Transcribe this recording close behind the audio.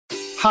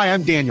Hi,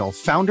 I'm Daniel,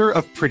 founder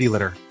of Pretty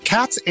Litter.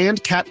 Cats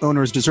and cat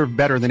owners deserve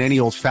better than any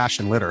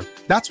old-fashioned litter.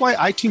 That's why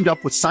I teamed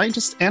up with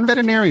scientists and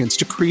veterinarians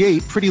to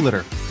create Pretty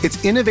Litter.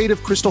 Its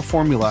innovative crystal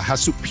formula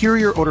has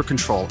superior odor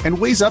control and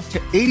weighs up to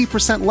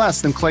 80%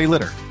 less than clay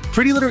litter.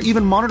 Pretty Litter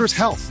even monitors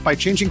health by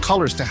changing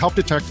colors to help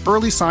detect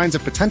early signs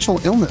of potential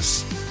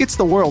illness. It's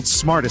the world's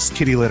smartest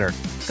kitty litter.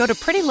 Go to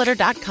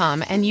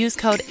prettylitter.com and use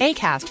code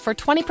ACAST for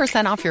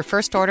 20% off your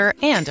first order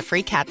and a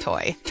free cat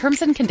toy.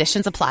 Terms and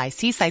conditions apply.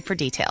 See site for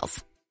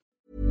details.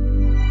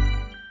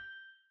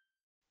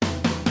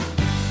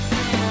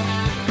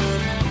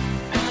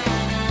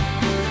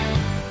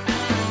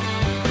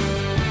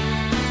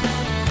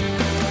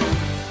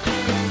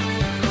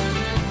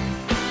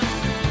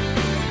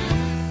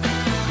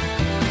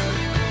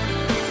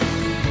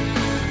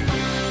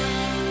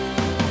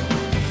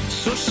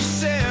 So she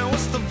said,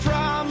 what's the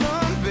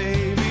problem,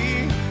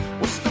 baby?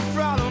 What's the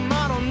problem?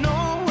 I don't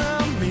know.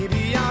 Well,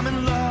 maybe I'm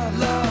in love,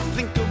 love.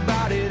 Think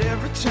about it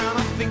every time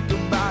I think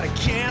about it.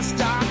 Can't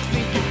stop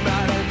thinking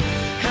about it.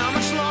 How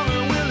much longer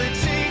will it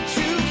take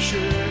to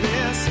cure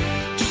this?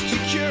 Just to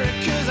cure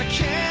it, cause I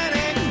can't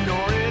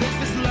ignore it. If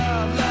this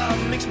love,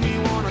 love makes me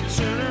wanna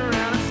turn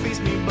around and face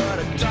me, but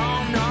I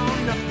don't know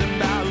nothing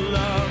about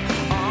love.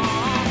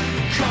 Oh,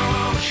 come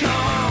on,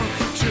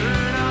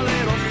 turn a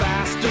little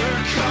faster.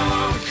 Come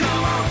on,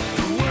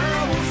 the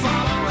world will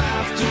follow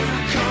after.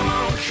 Come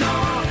on,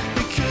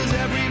 because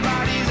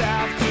everybody's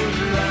after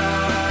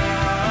love.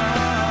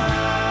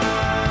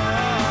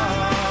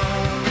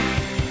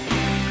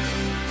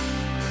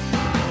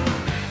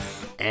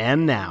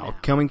 And now,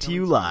 coming to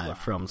you live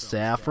from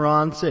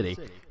Saffron City,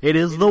 it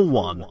is the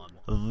one,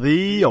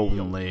 the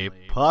only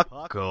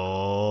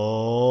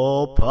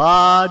Puckle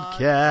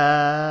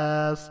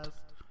Podcast.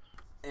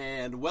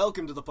 And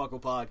welcome to the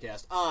Puckle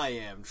Podcast. I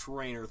am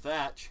Trainer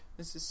Thatch.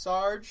 This is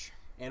Sarge.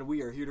 And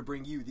we are here to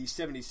bring you the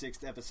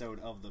 76th episode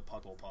of the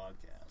Puckle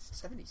Podcast.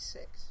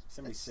 76?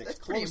 76. That's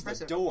pretty Close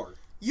impressive. the door.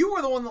 You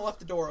were the one that left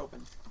the door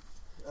open.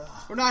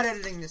 We're not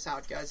editing this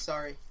out, guys.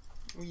 Sorry.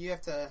 You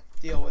have to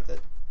deal with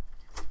it.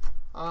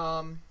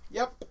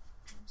 Yep.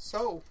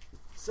 So,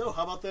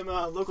 how about them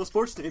local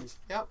sports teams?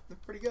 yep, they're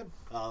pretty good.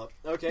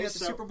 Okay, We got the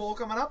Super Bowl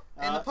coming up,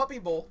 and the Puppy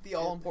Bowl, the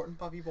all-important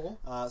Puppy Bowl.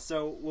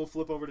 So we'll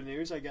flip over to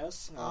news, I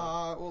guess.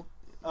 Yeah,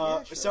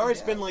 sure, Sorry,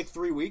 it's I been guess. like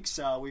 3 weeks.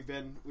 We've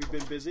been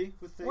busy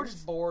with things. We're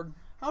just bored.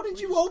 How did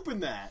you open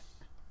that?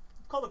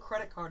 Call the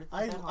credit card. It's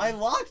I not that hard.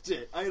 locked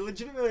it. I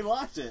legitimately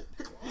locked it.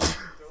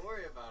 Don't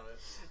worry about it.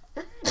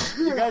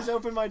 You guys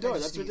opened my door. I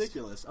That's sneezed.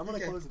 ridiculous. I'm gonna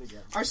Okay. close it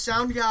again. Our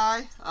sound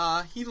guy,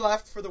 he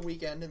left for the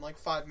weekend in like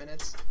 5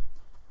 minutes.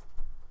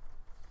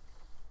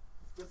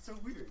 That's so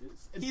weird.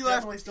 It's He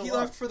definitely left. still He up.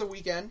 left for the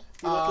weekend.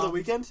 He left for the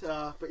weekend.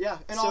 But yeah,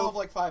 in so all of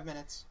like 5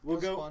 minutes. we'll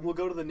It was go. fun. We'll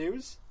go to the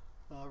news.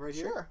 Right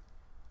here. Sure.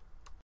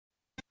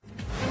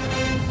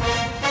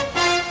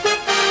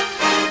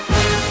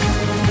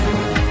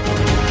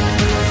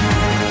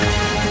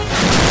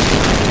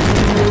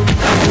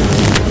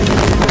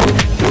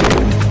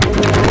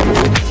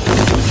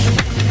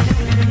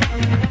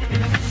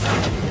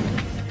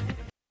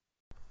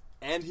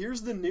 And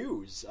here's the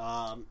news.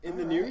 In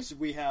the news,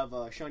 we have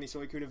a Shiny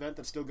Soy-Kun event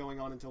that's still going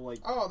on until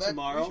like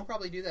tomorrow. We should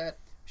probably do that.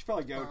 We should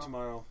probably go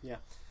tomorrow. Yeah.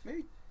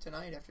 Maybe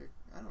tonight after.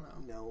 I don't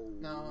know.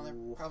 No. No,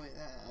 they're probably.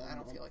 I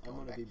don't feel like I'm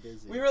going gonna back. be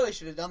busy. We really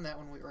should have done that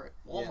when we were at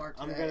Walmart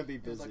I'm today. gonna be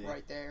It was, busy. like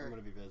right there. I'm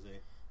gonna be busy.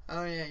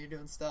 Oh yeah, you're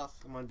doing stuff.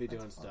 I'm gonna be That's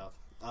doing fun.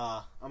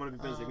 stuff. I'm gonna be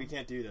busy. We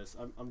can't do this.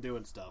 I'm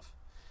doing stuff.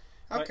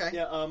 Okay. But,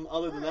 yeah.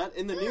 Other than that,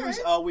 in the news,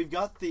 we've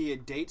got the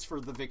dates for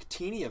the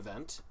Victini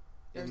event.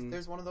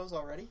 There's one of those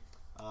already.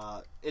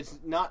 It's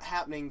not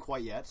happening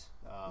quite yet.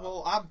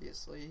 Well,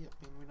 obviously,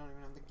 I mean, we don't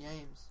even have the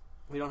games.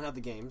 We don't have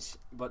the games,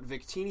 but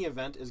Victini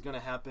event is going to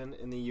happen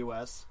in the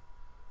U.S.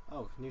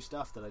 Oh, new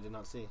stuff that I did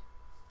not see.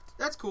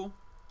 That's cool.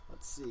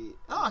 Let's see.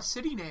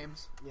 City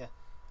names. Yeah.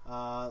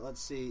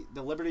 Let's see.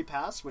 The Liberty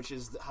Pass, which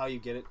is how you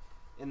get it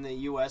in the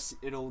U.S.,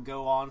 it'll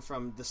go on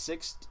from the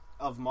 6th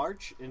of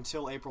March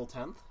until April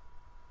 10th.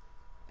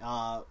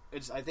 I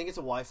think it's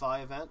a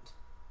Wi-Fi event.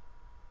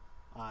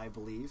 I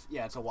believe.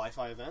 Yeah, it's a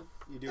Wi-Fi event.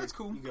 You do. That's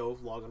cool. You go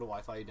log onto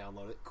Wi-Fi, you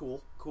download it.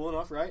 Cool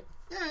enough, right?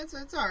 Yeah, it's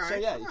all right. So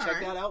yeah, you All check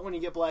right. that out when you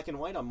get Black and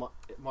White on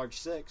March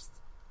 6th.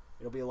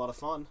 It'll be a lot of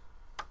fun.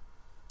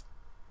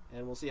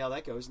 And we'll see how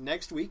that goes.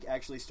 Next week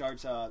actually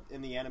starts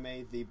in the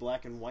anime the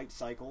Black and White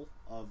cycle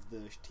of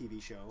the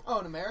TV show. Oh,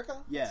 in America?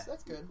 Yeah.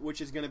 That's good.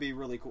 Which is going to be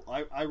really cool.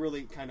 I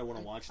really kind of want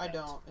to watch that. I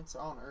don't. It's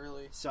on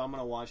early. So I'm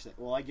going to watch that.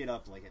 Well, I get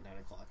up like at 9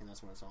 o'clock and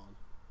that's when it's on.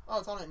 Oh,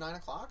 it's on at 9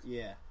 o'clock?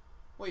 Yeah.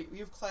 Wait, you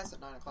have class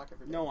at 9 o'clock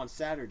every day? No, on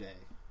Saturday.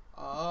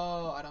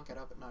 Oh, I don't get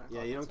up at 9 o'clock.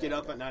 Yeah, you don't get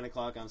up at 9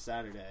 o'clock on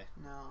Saturday.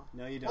 No.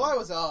 No, you don't. Well, I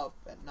was up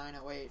at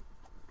 9:08.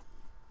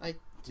 I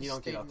just You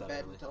don't stayed get up in that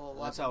bed early. until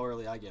 11. That's how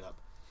early I get up.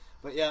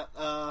 But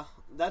yeah,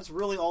 that's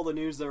really all the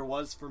news there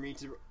was for me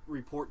to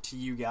report to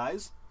you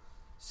guys.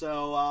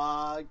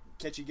 So,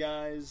 catch you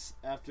guys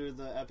after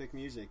the epic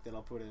music that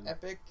I'll put in.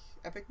 Epic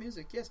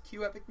music. Yes,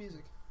 cue epic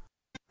music.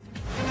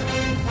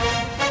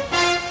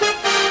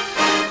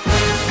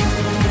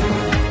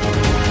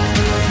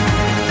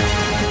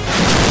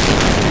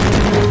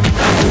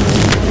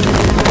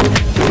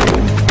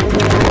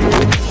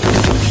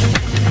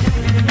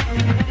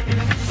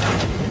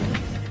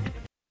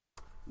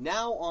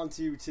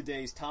 to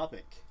today's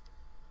topic.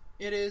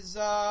 It is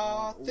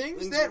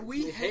things that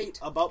we hate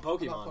about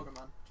Pokemon.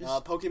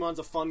 Pokemon's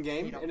a fun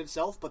game in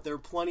itself, but there are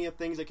plenty of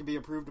things that can be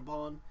improved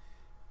upon,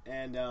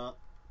 and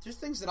just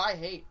things that I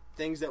hate.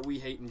 Things that we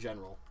hate in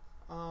general.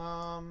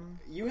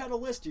 You had a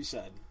list, you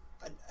said.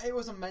 It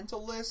was a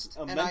mental list.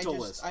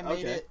 I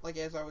made it like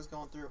as I was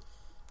going through.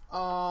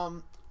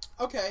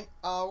 Okay.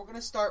 We're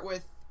gonna start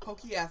with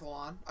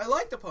Pokeathlon. I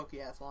like the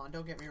Pokeathlon.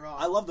 Don't get me wrong.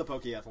 I love the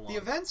Pokeathlon. The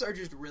events are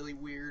just really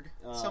weird.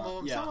 Some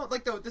of them,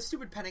 like the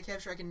stupid penny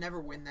capture. I can never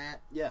win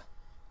that. Yeah.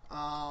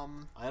 I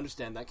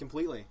understand that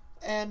completely.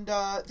 And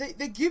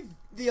they give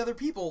the other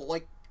people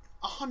like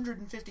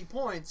 150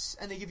 points,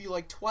 and they give you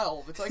like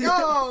 12. It's like,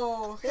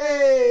 oh,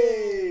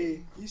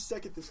 hey, you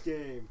suck at this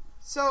game.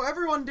 So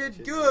everyone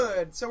did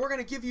good. So we're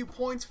gonna give you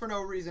points for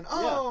no reason.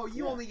 Oh,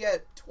 you only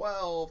get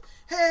 12.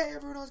 Hey,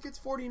 everyone else gets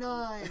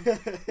 49.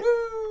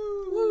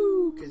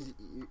 Woo! Because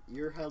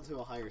you're held to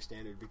a higher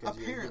standard because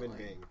you're a human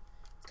being.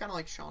 It's kind of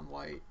like Shaun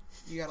White.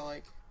 You gotta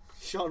like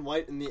Shaun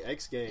White in the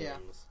X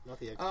Games, not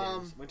the X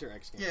Games, Winter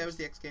X Games. Yeah, it was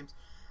the X Games.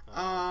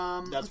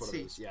 That's what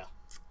it is. Yeah.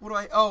 What do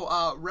I?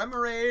 Oh,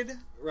 Remoraid.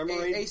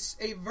 Remoraid,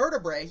 a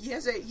vertebrae. He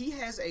has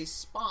a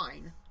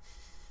spine.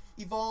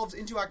 Evolves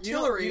into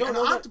Octillery. You don't an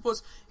know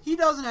octopus. He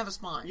doesn't have a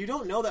spine. You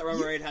don't know that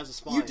Remoraid has a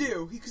spine. You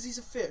do, because he's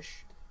a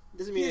fish.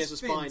 Doesn't mean he has a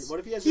spine. What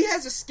if he has? He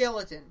has a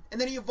skeleton, and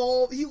then he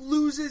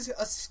loses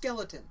a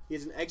skeleton. He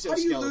has an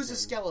exoskeleton. How do you lose a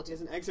skeleton? He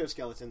has an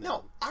exoskeleton. Then.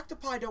 No,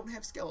 octopi don't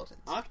have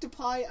skeletons.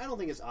 Octopi? I don't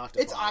think it's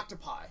octopi. It's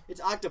octopi.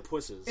 It's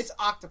octopuses. It's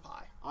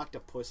octopi.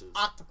 Octopuses.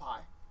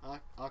 Octopi.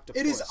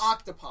 Octopus. It is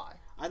octopi.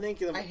 I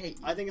hate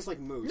you. I think it's like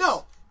moose.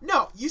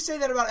 No, you say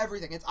that about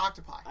everything. It's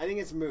octopi. I think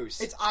it's moose.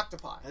 It's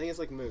octopi. I think it's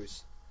like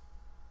moose.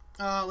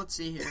 Let's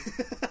see here.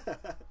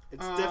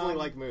 It's definitely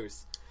like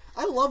moose.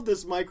 I love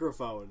this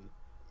microphone.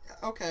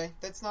 Okay,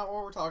 that's not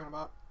what we're talking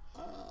about.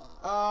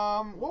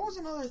 What was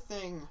another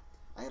thing?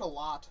 I had a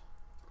lot.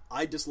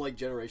 I dislike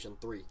Generation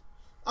 3.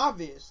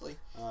 Obviously.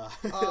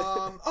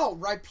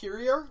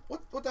 Rhyperior?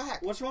 What the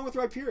heck? What's wrong with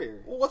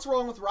Rhyperior? Well, what's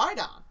wrong with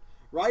Rhydon?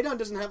 Rhydon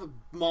doesn't have a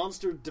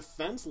monster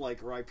defense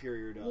like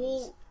Rhyperior does.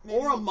 Well,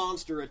 or a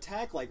monster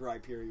attack like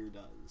Rhyperior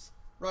does.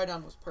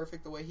 Rhydon was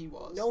perfect the way he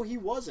was. No, he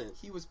wasn't.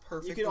 He was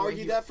perfect. You could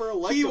argue that for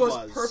Electabuzz. He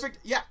was perfect.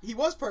 Yeah, he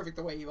was perfect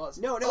the way he was.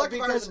 No,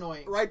 because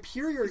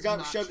Rhyperior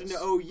got shoved into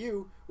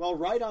OU, while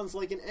Rhydon's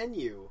like an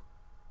NU.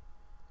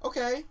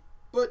 Okay,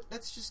 but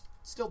that's just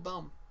still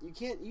dumb. You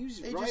can't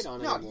use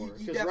Rhydon anymore,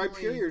 because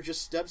Rhyperior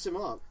just steps him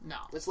up. No.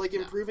 It's like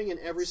improving in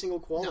every single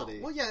quality.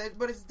 No. Well, yeah,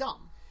 but it's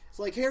dumb. It's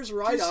like, here's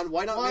Rhydon,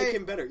 why not make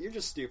him better? You're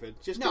just stupid.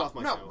 Just get off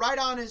my show. No,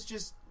 Rhydon is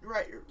just...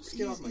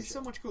 He's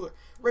so much cooler.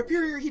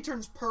 Rhyperior, he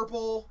turns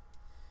purple...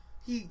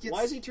 He gets,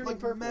 why is he turning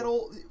purple?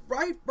 Metal.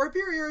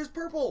 Rhyperior is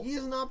purple. He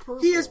is not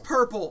purple. He is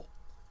purple.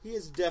 He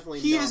is definitely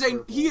not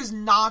purple. He is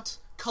not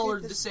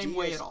colored the same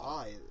way at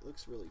all. It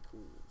looks really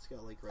cool. It's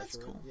got like retro. That's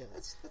cool. Yeah,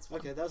 that's fun.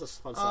 Okay, that was a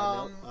fun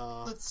side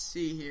note. Let's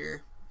see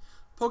here.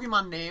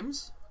 Pokemon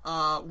names.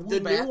 The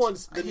new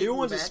ones. The new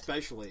ones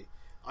especially.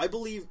 I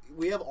believe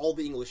we have all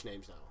the English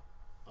names now.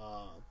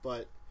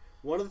 But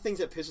one of the things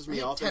that pisses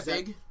me off is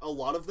that a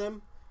lot of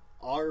them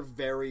are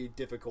very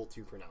difficult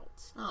to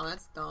pronounce. Oh,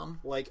 that's dumb.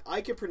 Like,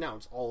 I can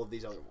pronounce all of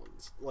these other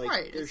ones.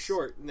 Like, they're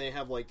short, and they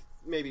have, like,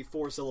 maybe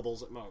 4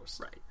 syllables at most.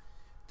 Right.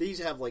 These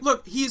have, like...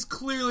 Look, he's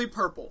clearly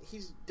purple.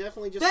 He's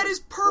definitely just that is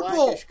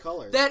purple! Blackish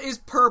color. That is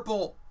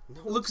purple!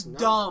 No, looks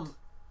dumb.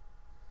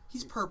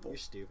 He's purple. You're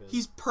stupid.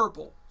 He's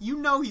purple. You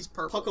know he's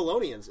purple.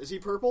 Puckalonians. Is he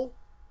purple?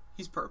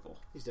 He's purple.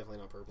 He's definitely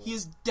not purple. He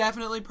is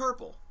definitely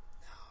purple.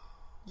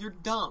 You're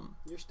dumb.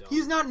 You're dumb.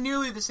 He's not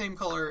nearly the same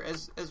color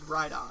as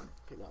Rhydon.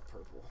 You're not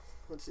purple.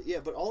 Let's see. Yeah,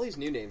 but all these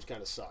new names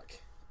kind of suck.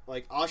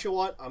 Like,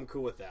 Oshawott, I'm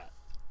cool with that.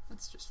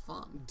 That's just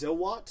fun.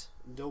 Dewott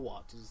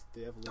is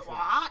the evolution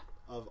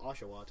of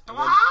Oshawott.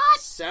 What?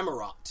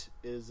 Samurott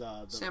is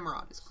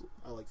Samurott is cool.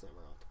 I like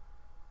Samurott.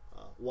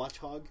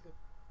 Watchog.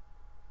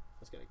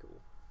 That's kind of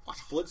cool.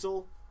 Watchog.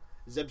 Blitzel.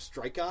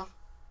 Zebstrika.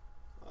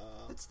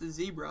 That's the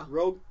zebra.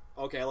 Rogue.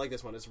 Okay, I like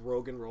this one. It's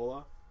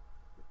Roggenrola.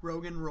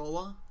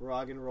 Roggenrola.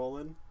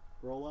 Roggenrola.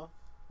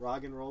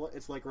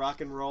 It's like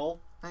rock and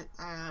roll.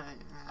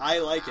 I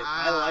like it.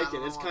 I like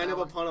it. It's kind of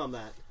a pun on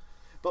that.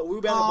 But Woobat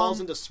evolves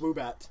into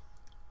Swoobat.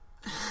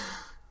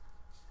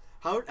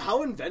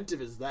 How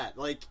inventive is that?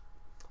 Like,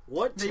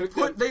 what?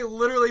 They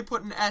literally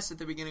put an S at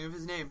the beginning of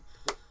his name.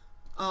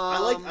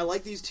 I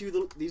like these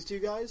two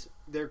guys.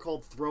 They're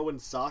called Throw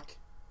and Sock,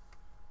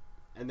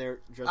 and they're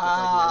dressed up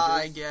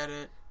like ninjas. I get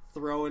it.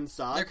 Throw and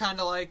Sock. They're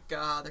kind of like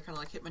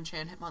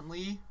Hitmonchan,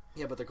 Hitmonlee.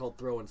 Yeah, but they're called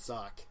Throw and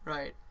Sock.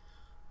 Right.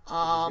 He's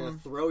gonna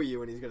throw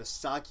you and he's gonna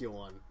sock you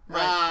one.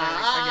 Right,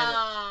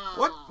 I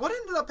get it. What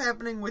ended up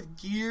happening with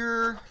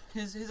Gear?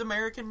 His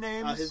American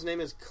name? His name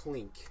is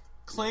Clink.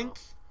 Clink.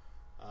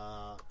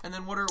 And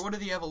then what are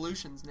the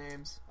evolutions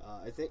names?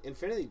 I think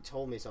Infinity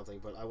told me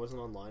something, but I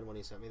wasn't online when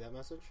he sent me that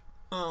message.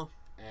 Oh.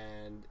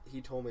 And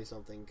he told me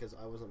something because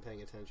I wasn't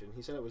paying attention.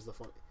 He said it was the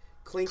fun.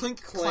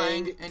 Clink,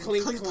 Clang, and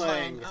Clink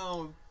Clang.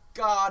 Oh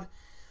God!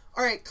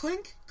 All right,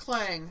 Clink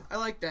Clang. I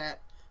like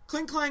that.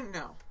 Clink Clang.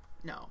 No.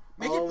 No.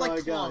 Make Oh it like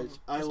my Clunk. gosh.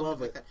 I or something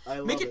love like it. that. I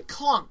love Make it. it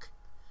Clunk.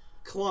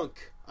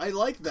 Clunk. I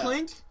like that.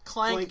 Clink,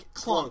 clank,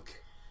 clunk.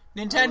 Clunk.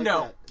 Nintendo, I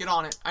like that. get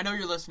on it. I know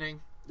you're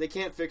listening. They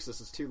can't fix this.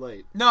 It's too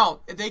late. No,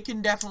 they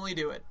can definitely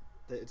do it.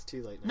 It's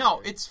too late now.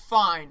 No, it's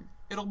fine.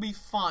 It'll be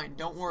fine.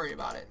 Don't worry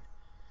about it.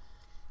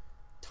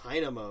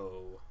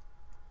 Tynamo.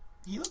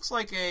 He looks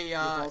like a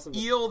awesome.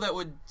 eel that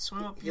would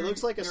swim up He your...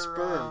 looks like a your,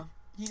 sperm.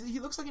 He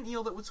looks like an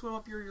eel that would swim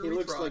up your He urethra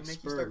looks like and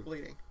make you sperm. start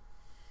bleeding.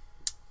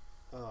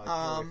 Oh, I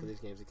can't wait for these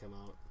games to come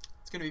out.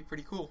 It's going to be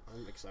pretty cool.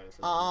 I'm excited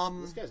for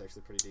this. This guy's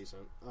actually pretty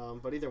decent.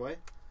 But either way,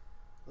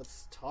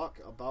 let's talk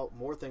about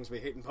more things we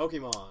hate in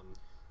Pokemon.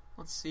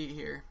 Let's see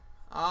here.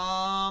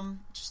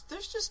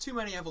 There's just too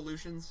many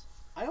evolutions.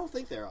 I don't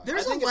think there are.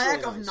 There's I think a it's lack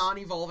really of nice.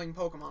 non-evolving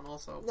Pokemon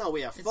also. No,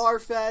 we have It's-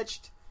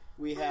 Farfetch'd.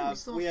 We Oh, have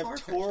still we have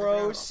Farfetch'd. I forgot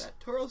about Tauros. that.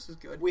 Tauros is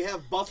good. We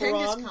have Bufferon.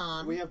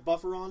 Kangaskhan. We have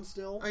Bufferon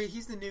still. Oh, yeah,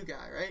 he's the new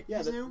guy, right? Yeah,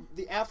 he's the, new.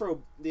 the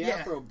Afro. The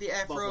Afro. the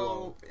Afro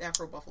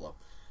Buffalo.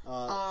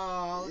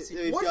 Buffalo. Let's see.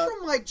 we've What got-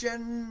 from like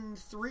Gen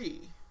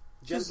 3?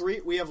 Gen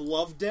 3. We have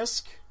Love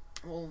Disc.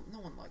 Well, no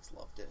one likes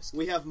Love Disc.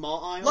 We have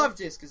Maw-Isle. Love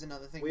Disc is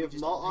another thing. We have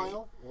just don't hate.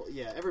 Maw-Isle. Well,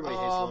 yeah, everybody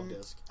hates Love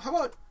Disc. How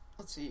about,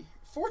 let's see,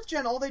 4th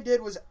gen, all they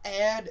did was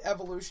add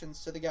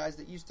evolutions to the guys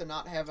that used to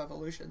not have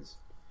evolutions.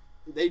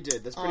 They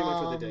did. That's pretty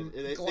much what they did.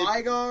 They-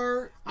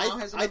 Gligar now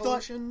has an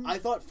evolution. I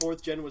thought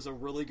 4th gen was a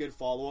really good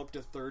follow-up to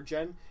 3rd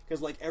gen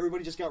because like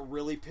everybody just got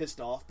really pissed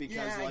off because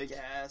yeah, I like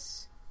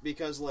guess.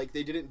 because like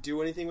they didn't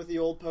do anything with the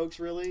old pokes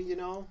really, you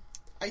know?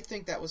 I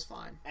think that was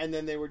fine. And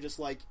then they were just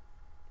like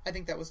I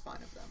think that was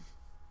fine of them.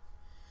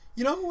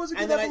 You know who was a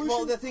good and then evolution?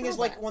 well the thing is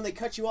like Crobat. when they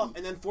cut you off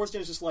and then 4th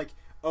gen is just like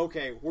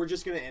okay, we're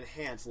just going to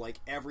enhance like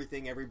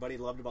everything everybody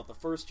loved about the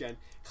 1st gen,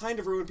 kind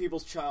of ruin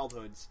people's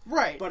childhoods.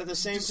 Right. But at the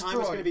same time it's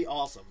Destroyed. going to be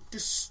awesome.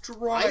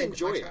 Destroyed. I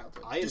enjoy my it.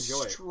 childhood. I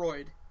enjoy it.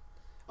 Destroyed.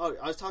 Oh,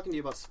 I was talking to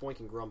you about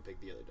Spoink and Grumpig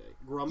the other day.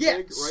 Grumpig Yeah,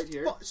 right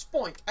here.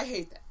 Spoink. I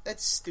hate that.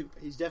 That's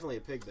stupid. He's definitely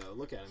a pig though.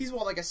 Look at him. He's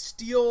what, like a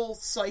steel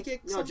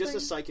psychic? no, something? just a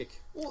psychic.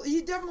 Well,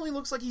 he definitely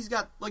looks like he's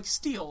got like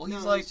steel. He's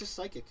No, like he's just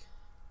psychic.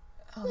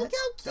 oh, Look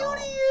that's how cute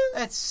dumb. he is.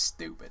 That's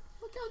stupid.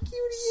 Look how cute he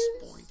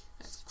is. Spoink.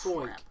 That's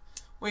Spoink. crap.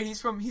 Wait,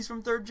 he's from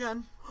 3rd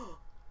gen?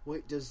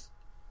 Wait, does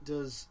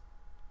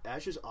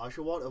Ash's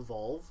Oshawott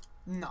evolve?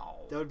 No.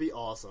 That would be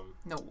awesome.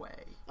 No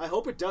way. I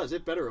hope it does.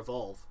 It better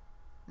evolve.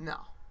 No.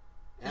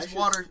 His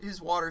Ash's-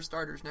 his water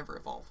starters never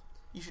evolve.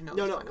 You should know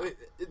No, this no. by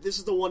now. This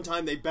is the one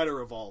time they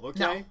better evolve.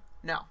 Okay.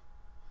 No.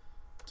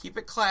 Keep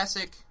it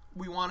classic.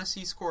 We want to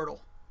see Squirtle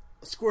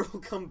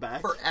Squirtle come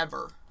back.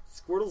 forever.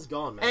 Squirtle's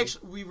gone, man.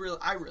 Actually,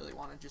 I really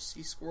want to just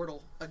see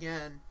Squirtle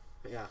again.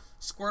 yeah.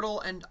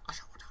 Squirtle and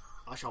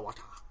Oshawott.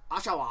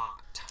 Oshawott.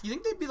 You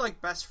think they'd be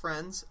like best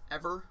friends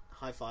ever?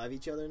 High five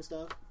each other and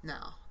stuff. No,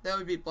 that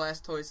would be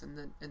Blastoise and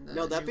the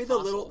No, that'd new be the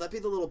fossil.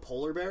 little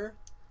polar bear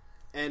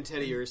and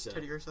Teddy Ursa.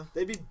 Teddy Ursa.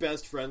 They'd be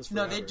best friends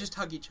No, forever. they'd just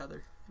hug each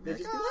other. They'd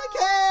They'd just be be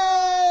like, like,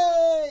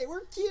 "Hey,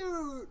 we're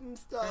cute and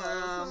stuff."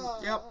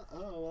 Yep.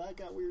 Oh, well, that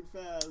got weird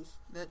fast.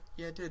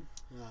 yeah, it did.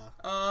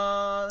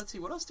 Yeah. Let's see.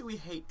 What else do we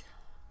hate?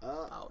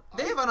 Oh,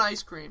 They have an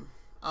ice cream.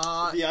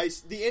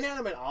 the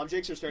inanimate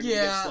objects are starting to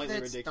get Yeah, slightly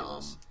that's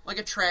ridiculous. dumb. Like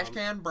a trash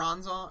can,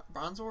 Bronzor.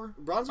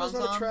 Bronzor's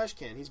not a trash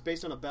can. He's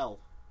based on a bell.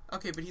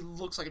 Okay, but he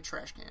looks like a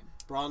trash can.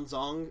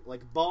 Bronzong,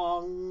 like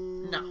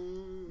bong.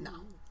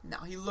 No.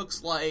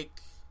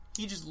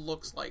 He just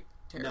looks like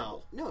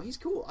terrible. No, he's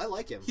cool. I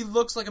like him. He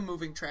looks like a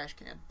moving trash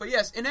can. But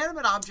yes,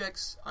 inanimate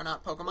objects are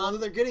not Pokemon. Well,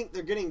 they're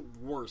getting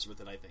worse with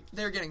it. I think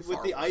They're getting with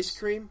far the worse. ice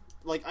cream.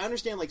 Like I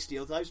understand like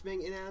steel types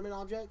being inanimate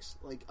objects.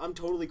 Like I'm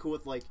totally cool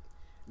with like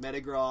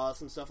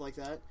Metagross and stuff like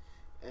that.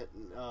 And,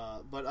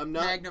 but I'm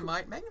not.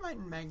 Magnemite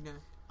and Magna.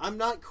 I'm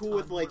not cool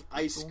with like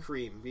More ice people.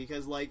 cream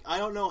because like I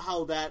don't know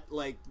how that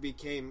like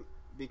became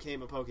a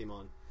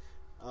Pokemon.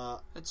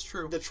 That's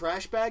true. The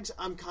trash bags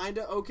I'm kind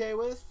of okay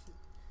with.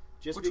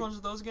 Just Which ones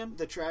are those again?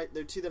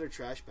 They're two that are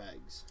trash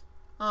bags.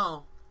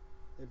 Oh,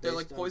 they're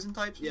like based on- poison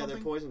types. Or Yeah, something?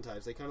 they're poison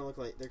types. They kind of look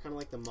like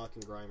the Muck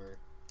and Grimer.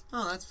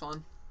 Oh, that's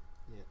fun.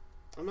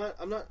 I'm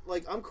not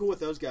like I'm cool with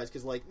those guys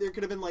because like there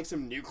could have been like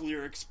some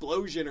nuclear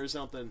explosion or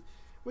something.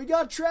 We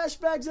got trash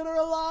bags that are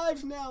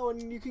alive now,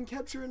 and you can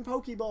capture in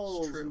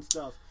Pokeballs It's true. and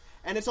stuff.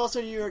 And it's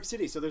also New York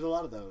City, so there's a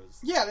lot of those.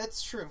 Yeah,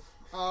 that's true.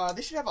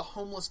 They should have a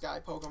homeless guy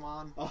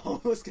Pokemon. A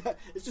homeless guy.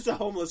 It's just a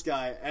homeless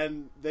guy,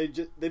 and they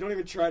don't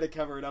even try to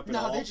cover it up at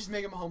all. No, they just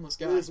make him a homeless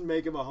guy. They just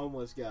make him a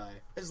homeless guy.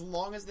 As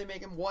long as they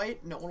make him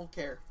white, no one will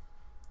care.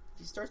 If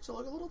he starts to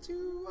look a little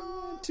too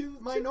Too-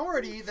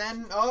 minority,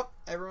 then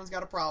everyone's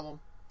got a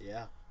problem.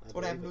 Yeah, That's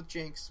what happened with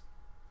Jinx.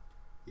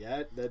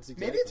 Yeah, that's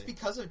exactly. Maybe it's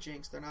because of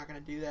Jinx they're not going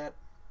to do that.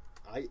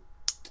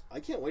 I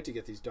can't wait to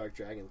get these Dark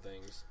Dragon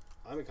things.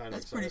 I'm kind of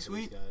That's excited pretty for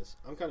sweet. these guys.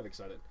 I'm kind of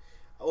excited.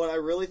 What I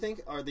really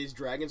think are these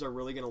dragons are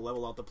really going to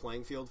level out the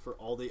playing field for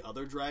all the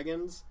other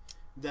dragons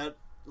that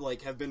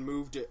like have been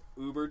moved to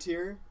Uber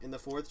tier in the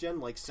 4th gen,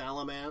 like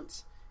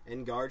Salamence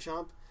and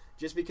Garchomp,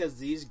 just because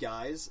these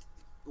guys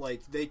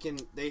like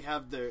they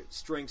have the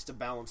strengths to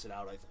balance it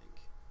out, I think.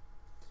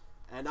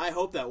 And I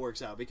hope that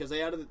works out because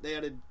they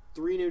added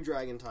 3 new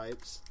dragon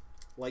types,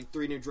 like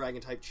 3 new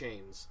dragon type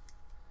chains.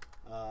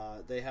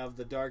 They have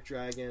the Dark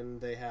Dragon.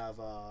 They have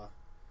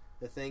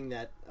the thing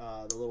that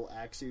the little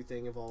Axu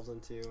thing evolves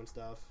into and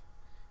stuff.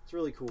 It's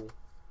really cool.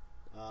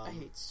 I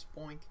hate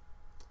Spoink.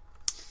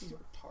 He's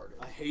retarded.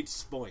 I hate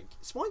Spoink.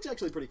 Spoink's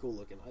actually pretty cool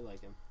looking. I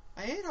like him.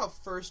 I hate how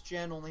first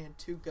gen only had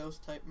 2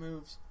 ghost type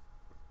moves.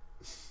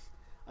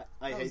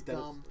 I hate that.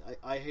 Dumb.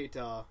 I hate.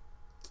 I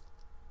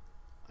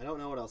don't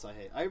know what else I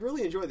hate. I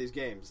really enjoy these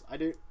games. I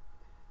do.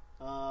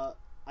 I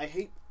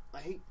hate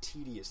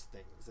tedious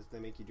things that they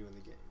make you do in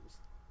the games.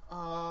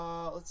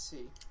 Let's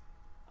see.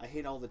 I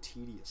hate all the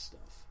tedious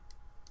stuff.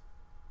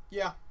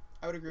 Yeah,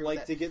 I would agree Like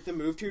with to that. get the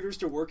move tutors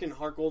to work in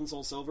Heart Gold and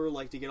Soul Silver,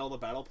 like to get all the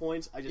battle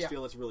points. I just Yeah.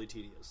 feel it's really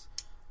tedious.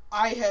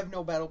 I have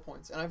no battle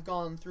points, and I've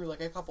gone through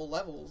like a couple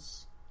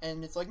levels,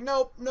 and it's like,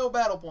 nope, no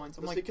battle points.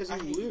 I'm That's like, because I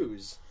you hate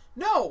lose.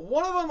 No,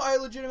 one of them I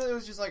legitimately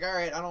was just like, all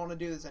right, I don't want to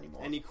do this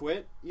anymore. And you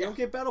quit? You Yeah. don't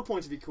get battle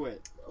points if you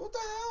quit. What the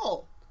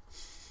hell?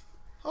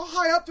 How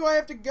high up do I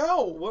have to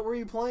go? What were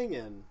you playing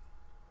in?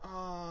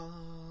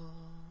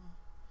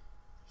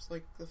 It's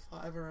like the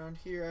 5 around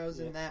here. I was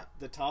in that.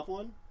 The top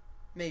one?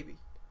 Maybe.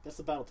 That's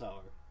the Battle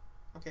Tower.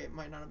 Okay, it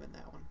might not have been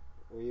that one.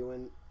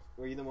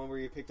 Were you the one where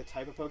you picked the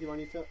type of Pokemon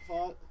you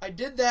fought? I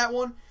did that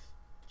one.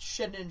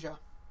 Shed Ninja.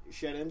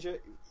 Shedinja?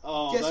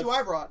 Oh, Guess who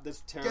I brought?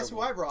 That's terrible. Guess who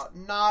I brought?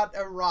 Not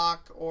a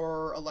rock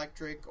or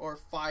electric or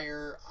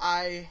fire.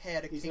 I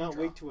had a He's Kingdra. not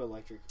weak to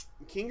electric.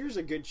 Kingdra's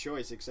a good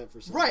choice, except for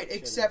Right,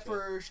 except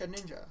for Shed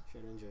Ninja.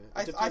 Shedinja.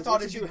 I It thought depends.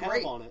 What it'd did be you have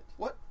great. on it?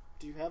 What?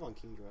 Do you have on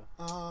Kingdra?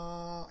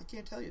 I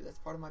can't tell you. That's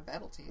part of my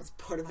battle team. That's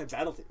part of my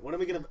battle team. What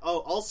am I gonna? Oh,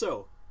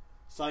 also,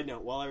 side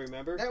note. While I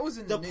remember, That was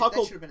in the the Puckle.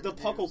 that should've been in The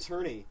the Puckle news.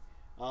 tourney.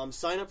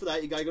 Sign up for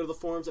that. You gotta go to the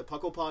forums at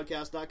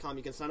pucklepodcast.com.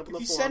 You can sign up on If the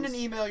you forums. send an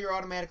email, you're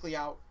automatically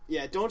out.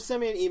 Yeah, don't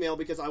send me an email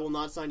because I will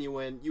not sign you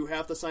in. You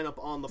have to sign up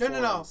on the No.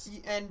 forums.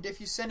 And if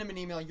you send him an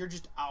email, you're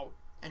just out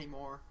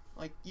anymore.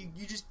 Like you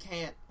just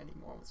can't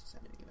anymore once you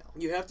send an email.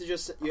 You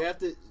have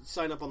to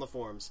sign up on the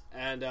forums.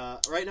 And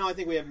right now, I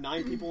think we have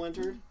 9 people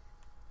entered.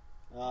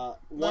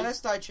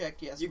 Last I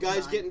checked, yes. You it was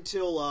guys 9. get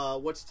until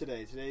what's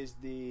today? Today's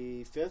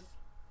the 5th.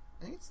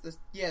 I think it's the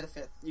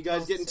 5th. You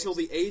guys Oh, get until 6th.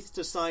 the 8th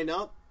to sign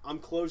up. I'm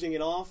closing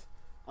it off.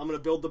 I'm gonna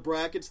build the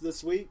brackets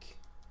this week.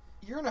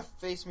 You're gonna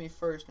face me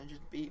first and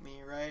just beat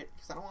me, right?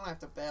 Because I don't want to have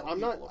to battle. I'm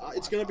people not. over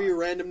It's gonna be a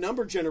Wi-Fi. random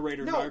number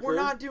generator. No, Narker. we're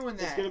not doing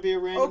that. It's gonna be a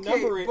random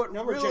Okay, but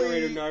number really-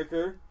 generator,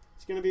 Narker.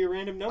 It's gonna be a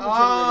random number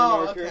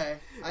Oh, generator, Narker. okay.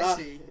 I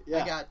see.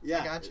 Yeah,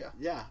 I gotcha.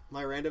 Yeah,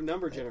 my random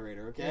number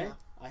generator. Okay, Yeah.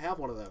 I have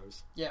one of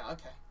those. Yeah,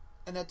 okay.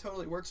 And that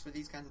totally works for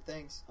these kinds of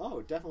things. Oh,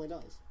 it definitely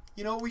does.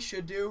 You know what we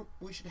should do?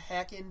 We should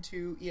hack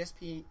into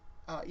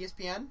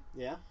ESPN,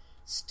 Yeah.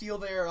 steal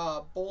their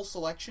bowl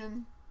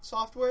selection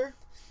software,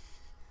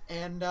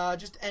 and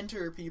just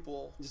enter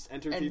people. Just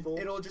enter And people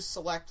it'll just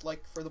select,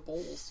 like, for the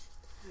bowls.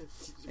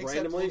 Except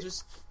randomly, we'll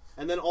just...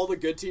 and then all the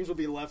good teams will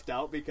be left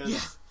out because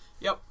Yeah.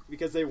 Yep.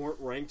 because they weren't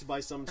ranked by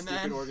some And stupid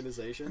then-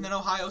 organization. And then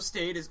Ohio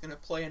State is going to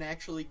play an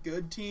actually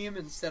good team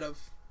instead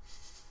of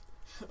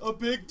a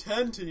Big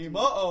Ten team.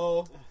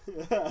 Uh-oh.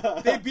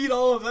 They beat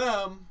all of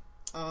them.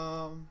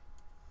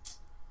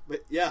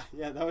 But yeah,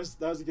 that was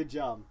a good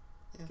job.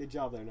 Yeah. Good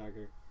job there,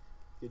 Narker.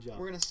 Good job.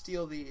 We're going to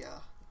steal the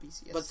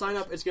BCS. But sign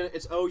up.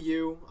 It's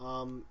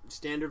OU.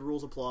 Standard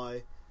rules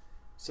apply.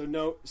 So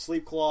no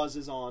sleep clause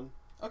is on.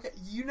 Okay,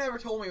 you never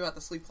told me about the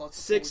sleep clause.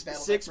 before Six we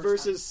battled six that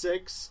first versus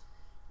 6. time.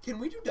 Can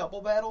we do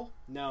double battle?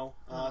 No,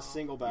 Oh,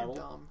 single you're battle.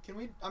 dumb. Can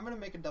we? I'm gonna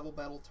make a double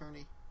battle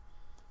tourney.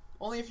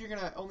 Only if you're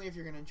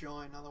gonna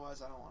join.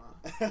 Otherwise, I don't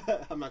want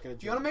to. I'm not gonna.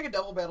 Do you want to make a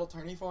double battle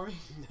tourney for me?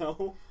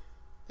 No,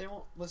 They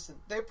won't listen.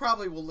 They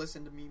probably will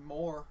listen to me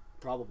more.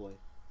 probably.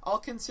 I'll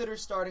consider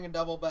starting a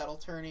double battle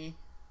tourney.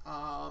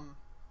 I'm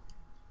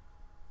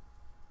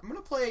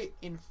gonna play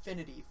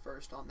Infinity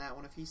first on that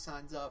one if he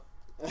signs up.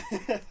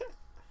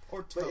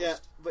 Or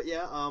Toast. But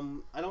yeah.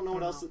 I don't know what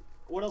I don't else. know.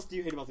 What else do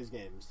you hate about these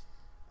games?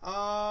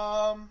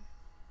 What?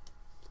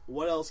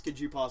 What else could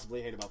you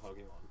possibly hate about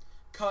Pokemon?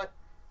 Cut.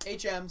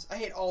 HMs. I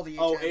hate all the HMs.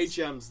 Oh,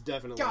 HMs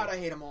definitely. God, I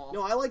hate them all.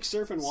 No, I like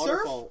Surf and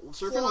Waterfall.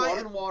 Surf, and Fly,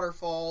 Water- and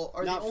Waterfall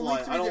are Not the only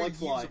Fly. three I don't that like are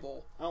Fly.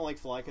 usable. I don't like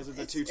Fly because of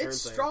the 2-turn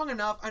It's thing. strong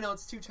enough. I know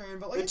it's 2-turn,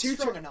 but like The it's 2-turn.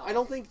 strong enough. I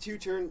don't think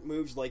 2-turn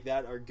moves like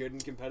that are good in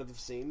competitive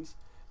scenes,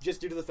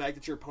 just due to the fact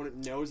that your opponent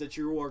knows that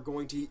you are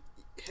going to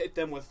hit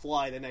them with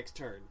Fly the next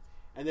turn,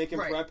 and they can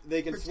Right. prep.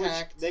 They can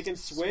Protect, switch. They can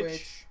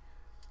switch.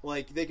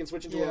 Like they can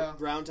switch into Yeah. a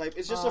ground type.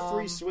 It's just a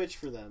free switch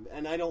for them,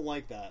 and I don't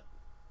like that.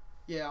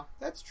 Yeah,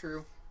 that's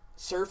true.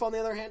 Surf, on the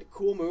other hand,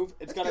 cool move.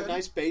 It's That's got good. a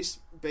nice base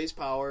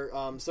power.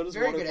 So does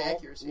Very Waterfall. good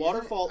accuracy.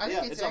 Waterfall, I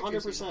think yeah, it's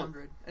 100%.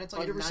 100, and it's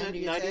like 100%,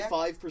 90 attack,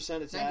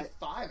 95% attack,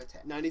 95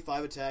 attack.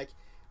 95 attack.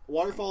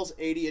 Waterfall's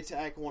 80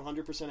 attack,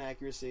 100%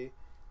 accuracy.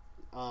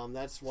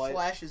 That's why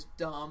Flash is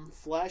dumb.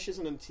 Flash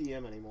isn't a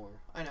TM anymore.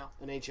 I know.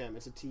 An HM,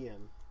 it's a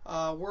TM.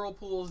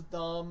 Whirlpool is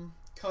dumb.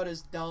 Cut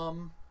is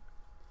dumb.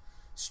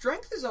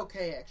 Strength is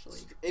okay actually.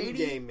 In 80,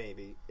 game,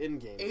 maybe. In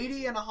game.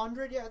 80 and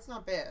 100. Yeah, it's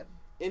not bad.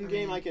 In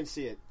game, mean- I can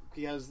see it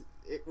because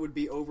it would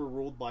be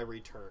overruled by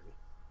return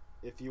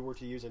if you were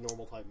to use a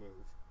normal type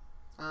move.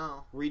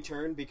 Oh.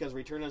 Return, because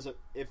Return has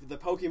if the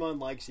Pokemon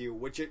likes you,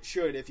 which it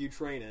should if you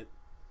train it.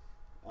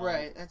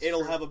 Right, that's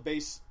it'll true. have a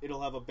base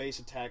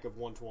attack of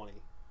 120.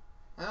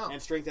 Oh.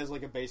 And strength has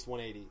like a base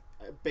 180.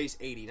 Base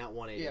 80, not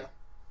 180. Yeah.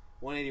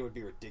 180 would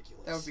be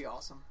ridiculous. That would be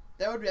awesome.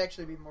 That would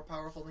actually be more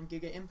powerful than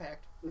Giga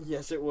Impact.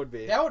 Yes, it would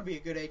be. That would be a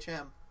good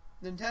HM.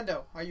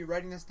 Nintendo, are you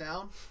writing this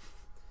down?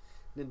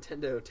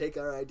 Nintendo, take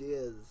our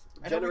ideas.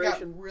 I know we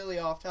got really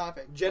off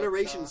topic.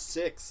 Generation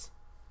 6.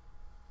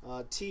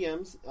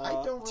 TMs. I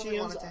don't really TMs,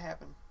 want it to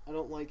happen. I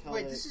don't like how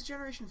Wait, this is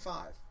Generation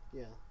 5.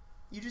 Yeah.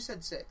 You just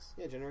said 6.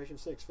 Yeah, Generation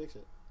 6. Fix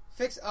it.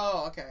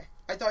 Oh, okay.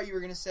 I thought you were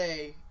going to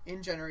say,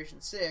 in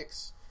Generation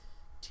 6,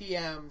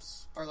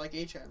 TMs are like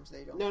HMs.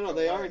 They don't. No, go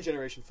they away. are in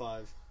Generation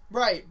 5.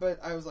 Right, but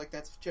I was like,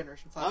 that's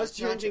Generation 5. I was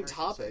That's not changing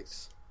Generation topics.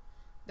 6.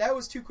 That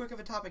was too quick of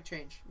a topic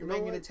change. You're You know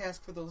making it a what?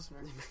 task for the listener.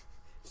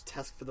 It's a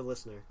task for the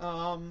listener.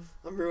 Um,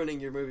 I'm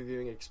ruining your movie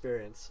viewing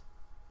experience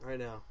right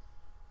now.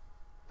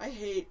 I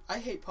hate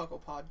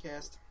Puckle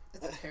Podcast.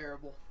 It's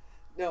terrible.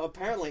 No, I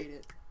apparently... hate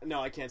it.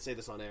 No, I can't say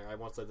this on air. I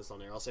won't say this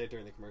on air. I'll say it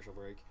during the commercial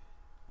break.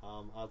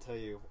 I'll tell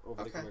you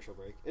over the Okay. commercial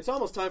break. It's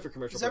almost time for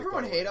commercial Does break.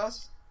 everyone by the hate way.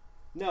 us?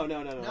 No,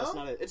 that's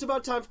not it. It's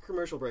about time for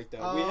commercial break,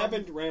 though. We have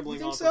been rambling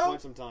you on think for so?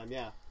 quite some time,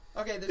 yeah.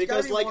 Okay, there's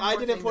Because, gotta be like, one I more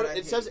didn't thing put... that I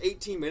It says hate.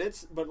 18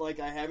 minutes, but, like,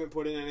 I haven't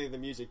put in any of the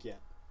music yet.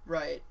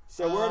 Right.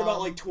 So we're at about,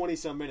 like,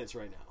 20-some minutes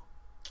right now.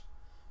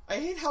 I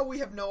hate how we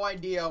have no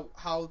idea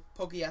how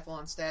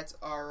Pokeathlon stats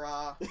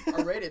are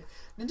rated.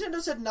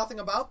 Nintendo said nothing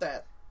about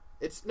that.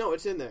 It's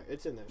in there.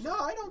 It's in there. No,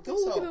 I don't Go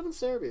think look so. it up on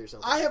Cerebi or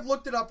something. I have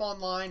looked it up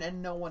online,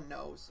 and no one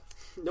knows.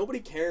 Nobody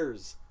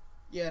cares.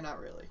 Yeah, not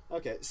really.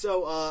 Okay,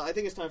 so I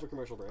think it's time for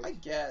commercial break. I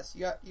guess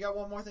you got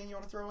one more thing you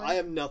want to throw in. I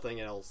have nothing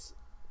else.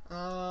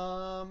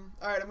 All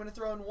right, I'm gonna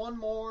throw in one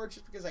more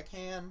just because I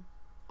can.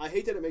 I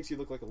hate that it makes you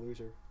look like a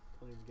loser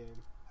playing the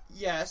game.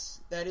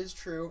 Yes, that is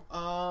true.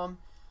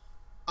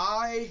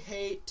 I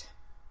hate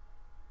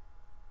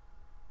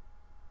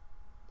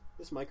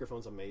This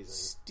microphone's amazing.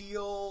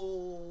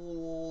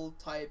 steel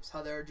types.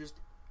 How they're just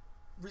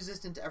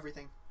resistant to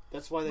everything.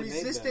 That's why they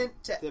Resistant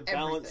made them. to to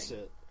balance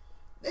everything.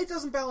 it. It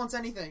doesn't balance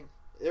anything.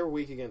 They're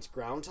weak against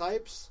ground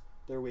types.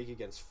 They're weak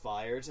against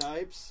fire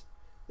types.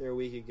 They're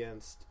weak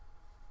against...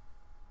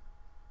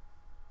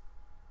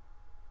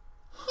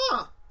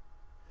 Huh.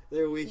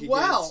 They're weak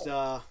Wow. against...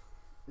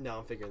 No,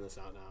 I'm figuring this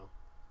out now.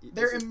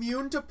 They're This is-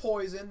 immune to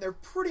poison. They're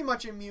pretty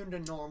much immune to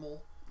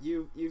normal.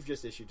 You've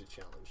just issued a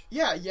challenge.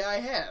 Yeah, I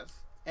have.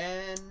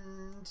 And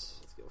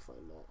Let's go find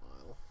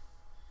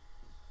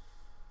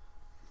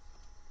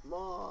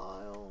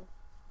Mile.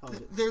 How is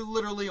it? they're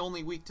literally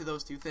only weak to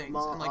those two things.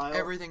 And like Mile.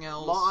 everything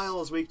else.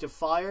 Mile is weak to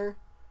fire,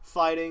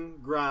 fighting,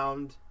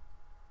 ground.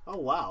 Oh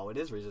wow, it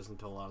is resistant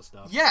to a lot of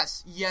stuff.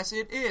 Yes,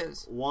 it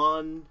is.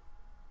 1,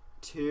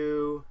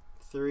 2,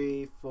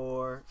 3,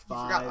 4, You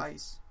 5. forgot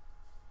ice.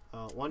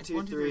 1, It's 2,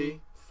 1, 2, 3,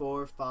 3.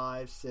 4,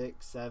 5,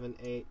 6, 7,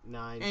 8,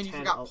 9, And 10, you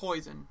forgot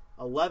poison.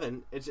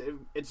 11.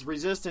 It's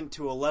resistant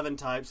to 11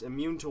 types,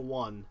 immune to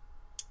 1.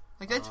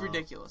 Like, that's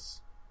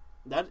ridiculous.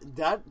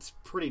 That's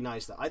pretty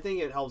nice. I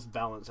think it helps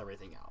balance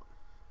everything out.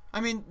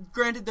 I mean,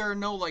 granted, there are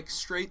no, like,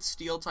 straight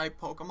steel-type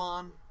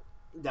Pokemon.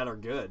 That are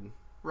good.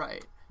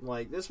 Right.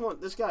 Like this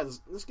guy's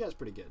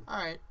pretty good.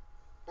 Alright.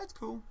 That's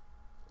cool.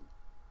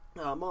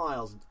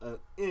 Miles,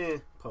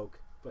 poke,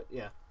 but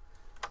yeah.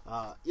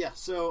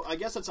 So I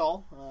guess that's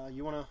all.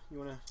 You wanna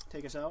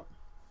take us out?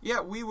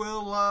 Yeah, we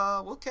will,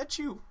 we'll catch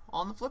you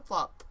on the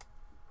flip-flop.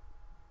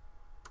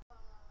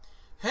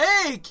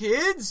 Hey,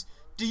 kids!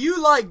 Do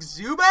you like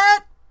Zubat?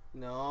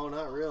 No,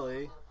 not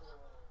really.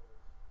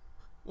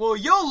 Well,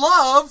 you'll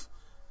love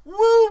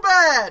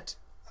Woobat!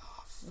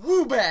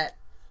 Woobat!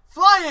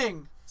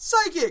 Flying!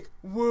 Psychic!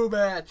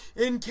 Woobat!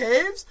 In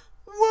caves?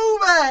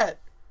 Woobat!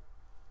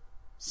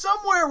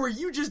 Somewhere where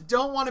you just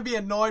don't want to be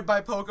annoyed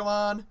by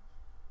Pokemon?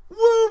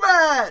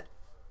 Woobat!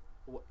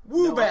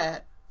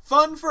 Woobat!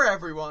 Fun for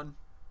everyone.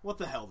 What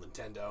the hell,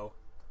 Nintendo?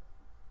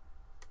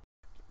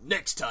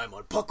 Next time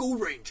on Puckle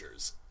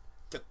Rangers,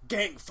 the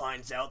gang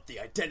finds out the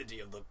identity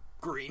of the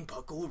Green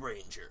Puckle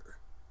Ranger.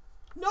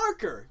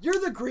 Narker, you're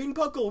the Green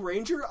Puckle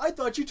Ranger? I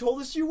thought you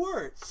told us you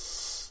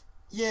weren't.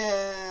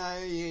 Yeah,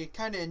 I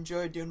kind of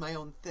enjoyed doing my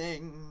own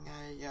thing.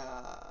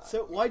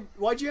 So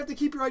why'd you have to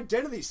keep your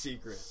identity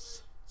secret?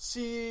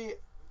 See,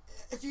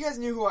 if you guys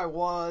knew who I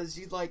was,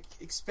 you'd, like,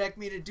 expect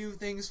me to do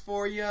things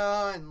for you,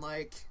 and,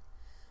 like...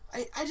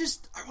 I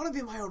want to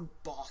be my own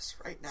boss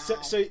right now.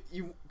 So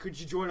could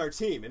you join our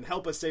team and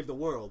help us save the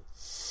world?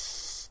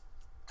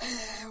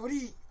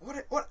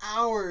 What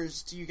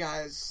hours do you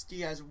guys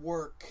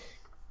work?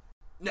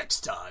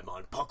 Next time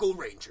on Puckle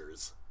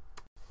Rangers.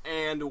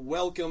 And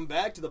welcome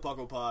back to the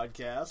Puckle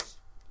Podcast.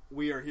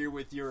 We are here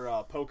with your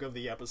poke of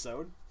the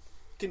episode.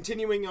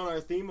 Continuing on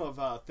our theme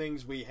of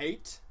things we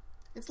hate.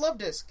 It's Love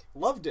Disc.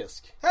 Love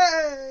Disc.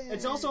 Hey!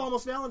 It's also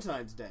almost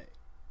Valentine's Day.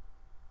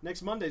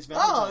 Next Monday's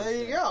Valentine's Oh, there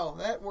Day. you go.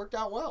 That worked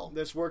out well.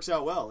 This works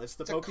out well. It's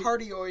It's a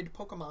cardioid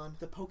Pokemon.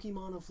 the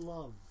Pokemon of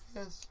love.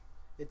 Yes.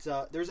 It's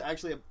there's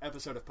actually an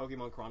episode of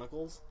Pokemon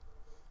Chronicles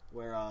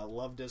where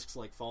love discs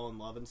like fall in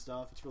love and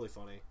stuff. It's really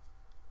funny.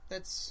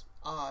 That's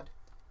odd.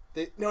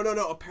 No.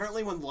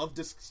 Apparently, when love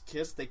discs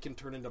kiss, they can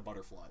turn into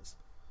butterflies.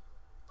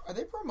 Are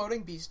they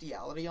promoting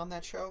bestiality on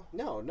that show?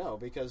 No,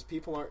 because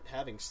people aren't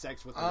having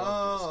sex with the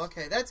love discs. Oh,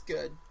 okay, that's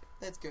good.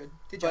 That's good.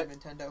 Good job,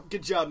 Nintendo.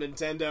 Good job,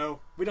 Nintendo.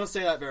 We don't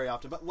say that very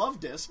often, but Love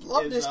Disc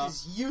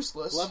is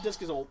useless. Love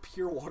Disc is a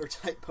pure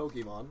water-type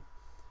Pokemon.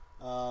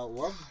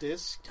 Love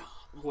Disc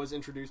was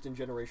introduced in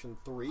Generation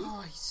 3.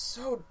 Oh, he's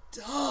so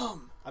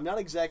dumb. I'm not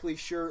exactly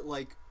sure,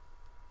 like...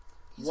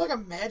 He's like a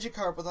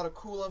Magikarp without a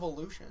cool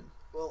evolution.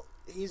 Well,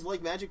 he's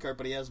like Magikarp,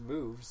 but he has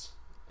moves.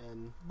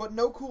 But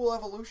no cool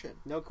evolution.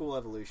 No cool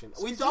evolution.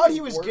 So we thought he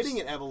worse. was getting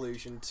an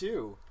evolution,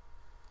 too.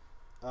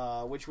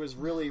 Which was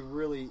really,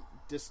 really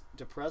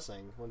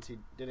depressing once he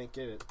didn't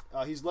get it.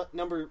 He's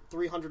number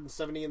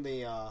 370 in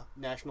the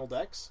National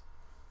Dex.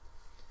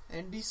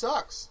 And he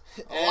sucks.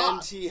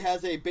 And he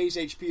has a base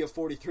HP of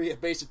 43, a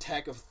base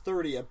attack of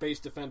 30, a base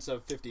defense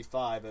of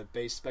 55, a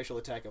base special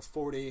attack of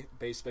 40,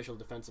 base special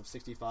defense of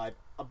 65,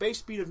 a base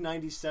speed of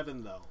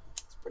 97, though.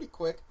 It's pretty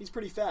quick. He's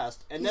pretty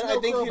fast. And He's then no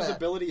I think Crobat. his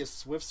ability is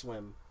Swift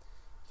Swim.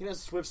 He has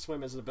Swift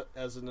Swim as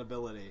an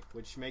ability,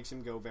 which makes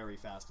him go very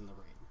fast in the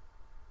rain.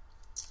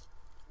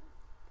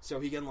 So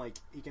he can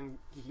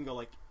go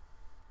like,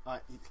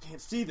 you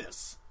can't see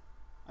this.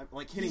 I'm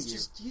like hitting you.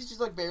 He's just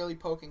like barely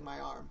poking my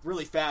arm.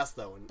 Really fast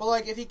though. But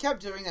like if he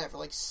kept doing that for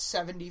like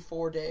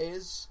 74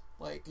 days,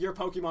 like your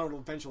Pokemon will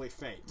eventually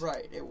faint.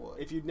 Right, it would.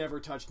 If you'd never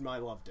touched my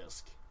Love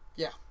Disc.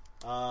 Yeah.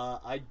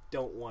 I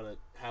don't want to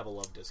have a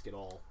Love Disc at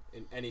all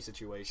in any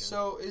situation.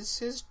 So is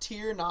his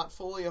tier not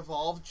fully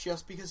evolved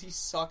just because he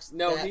sucks?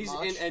 No, that he's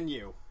much? in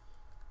NU.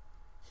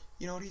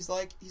 You know what he's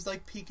like? He's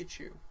like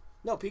Pikachu.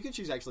 No,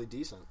 Pikachu's actually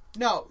decent.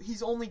 No,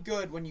 he's only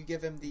good when you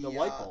give him the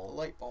light ball. The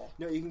light ball.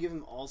 No, you can give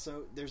him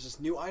also... There's this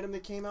new item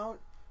that came out.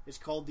 It's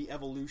called the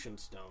Evolution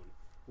Stone.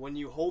 When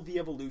you hold the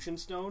Evolution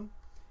Stone,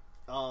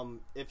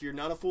 if you're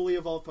not a fully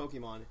evolved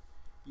Pokemon,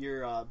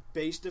 your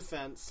base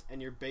defense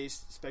and your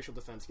base special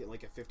defense get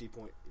like a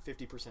 50%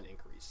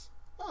 increase.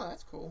 Oh,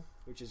 that's cool.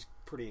 Which is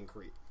pretty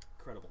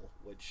incredible.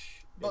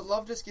 But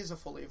Love-Disc is a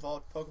fully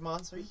evolved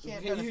Pokemon, so you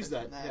can't benefit use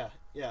that. from that.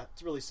 Yeah,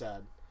 it's really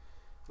sad.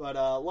 But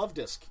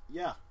Love-Disc,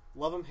 yeah.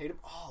 Love him, hate him.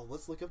 Oh,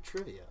 let's look up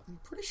trivia. I'm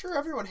pretty sure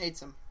everyone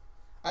hates him.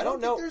 I don't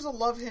don't know. think there's a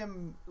love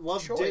him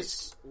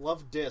choice.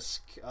 Love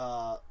Disc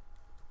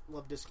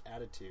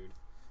attitude.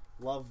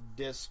 Love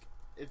Disc.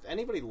 If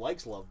anybody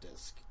likes Love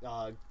Disc,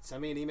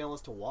 send me an email as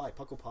to why.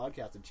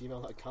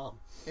 pucklepodcast@gmail.com.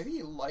 Maybe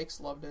he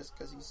likes Love-Disc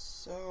because he's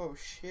so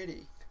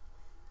shitty.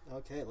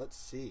 Okay, let's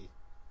see.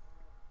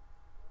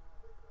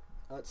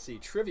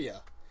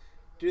 Trivia.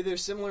 Due to their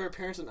similar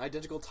appearance and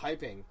identical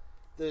typing,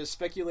 the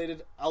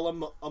speculated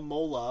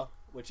Alamola,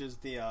 which is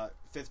the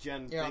 5th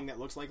gen thing that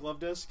looks like Love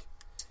Disc,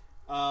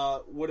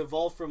 would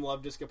evolve from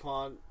Love Disc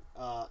upon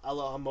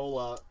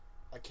Alamola.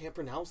 I can't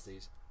pronounce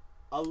these.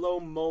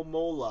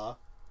 Alomomola.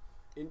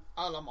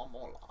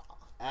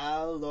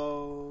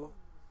 Alomomola.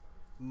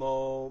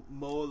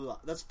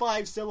 That's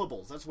 5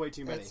 syllables. That's way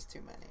too many. That's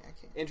too many. I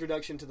can't.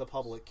 Introduction to the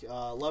public.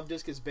 Love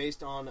Disc is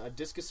based on a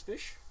discus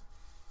fish.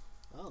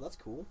 Oh, that's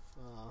cool.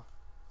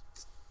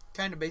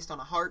 Kind of based on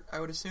a heart,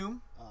 I would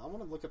assume. I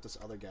want to look up this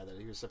other guy that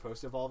he was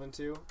supposed to evolve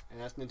into, and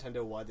ask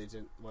Nintendo why they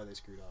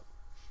screwed up.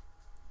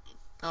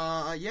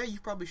 Yeah, you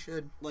probably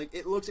should. Like,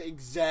 it looks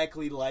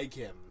exactly like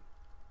him.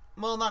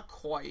 Well, not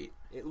quite.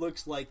 It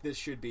looks like this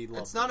should be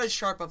Love It's not Disc. as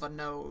sharp of a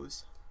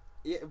nose.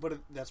 Yeah,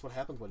 but that's what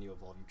happens when you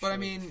evolve. You But I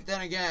change. mean,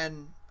 then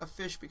again, a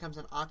fish becomes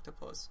an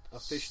octopus. A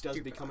fish does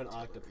Stupid become an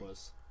artillery.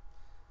 octopus.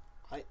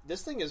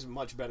 This thing is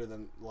much better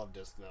than Love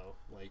Disc, though.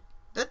 Like,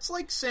 That's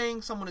like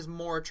saying someone is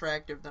more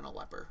attractive than a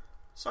leper.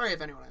 Sorry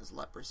if anyone has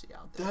leprosy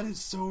out there. that is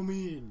so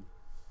mean.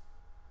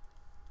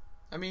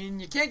 I mean,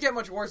 you can't get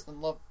much worse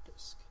than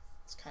Love-Disc.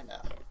 It's kind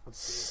of... Let's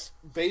see.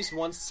 Base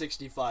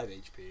 165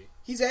 HP.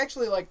 He's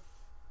actually like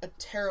a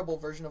terrible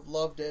version of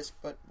Love-Disc,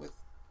 but with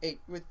high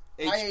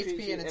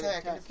HP and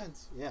attack and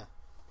defense. Yeah.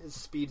 His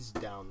speed's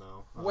down,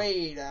 though.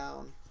 Way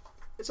down.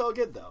 It's all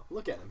good, though.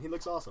 Look at him. He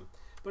looks awesome.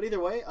 But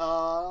either way,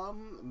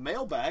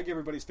 mailbag,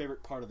 everybody's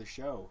favorite part of the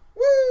show.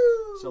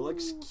 Woo! So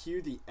let's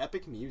cue the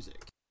epic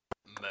music.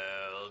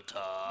 Mail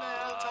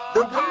time.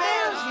 The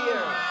mail's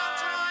here.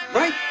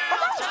 Right.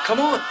 Come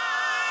on.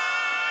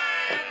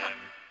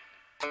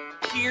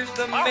 Here's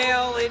the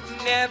mail, it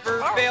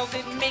never fails.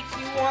 It makes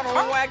me want to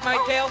wag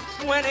my tail.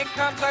 When it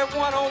comes, I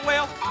want to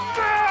wail.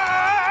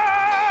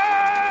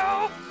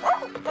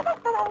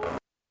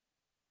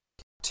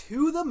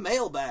 To the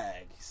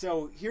mailbag.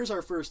 So here's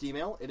our first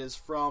email. It is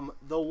from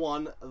the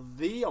one,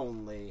 the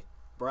only,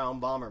 Brown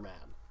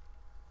Bomberman.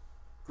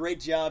 Great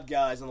job,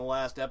 guys, on the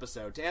last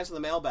episode. To answer the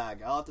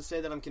mailbag, I'll have to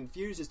say that I'm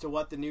confused as to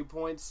what the new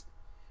points.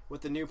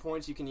 With the new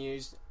points, you can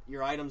use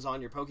your items on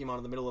your Pokemon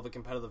in the middle of a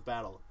competitive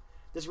battle.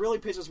 This really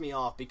pisses me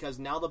off because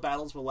now the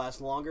battles will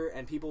last longer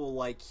and people will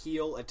like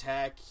heal,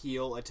 attack,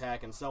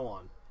 and so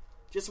on.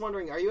 Just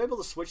wondering, are you able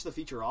to switch the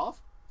feature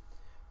off?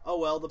 Oh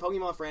well, the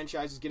Pokemon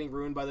franchise is getting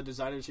ruined by the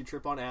designers who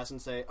trip on ass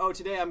and say, oh,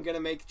 today I'm gonna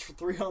make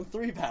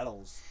 3-on-3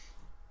 battles.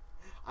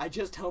 I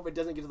just hope it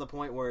doesn't get to the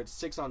point where it's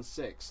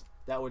 6-on-6.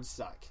 That would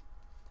suck.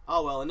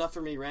 Oh, well, enough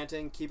for me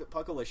ranting. Keep it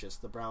Puckalicious,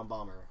 the Brown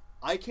Bomber.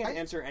 I can't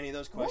answer any of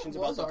those questions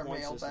what was about the our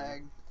point mailbag?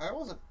 system. I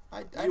wasn't. I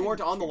You weren't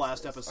didn't on the choose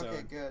last this. episode.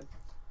 Okay, good.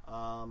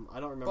 I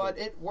don't remember. But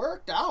it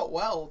worked out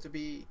well to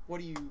be. What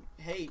do you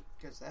hate?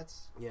 Because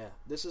that's. Yeah,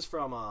 this is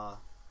from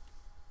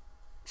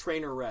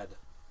Trainer Red.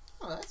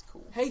 Oh, that's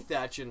cool. Hey,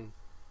 Thatchin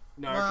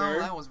Narker. Well,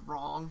 that was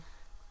wrong.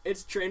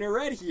 It's Trainer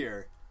Red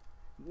here.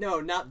 No,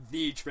 not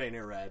the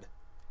Trainer Red.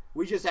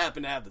 We just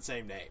happen to have the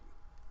same name.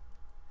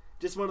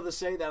 Just wanted to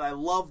say that I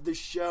love the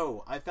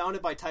show. I found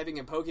it by typing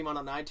in Pokemon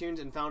on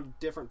iTunes and found a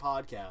different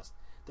podcast.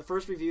 The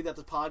first review that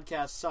the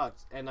podcast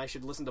sucked and I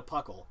should listen to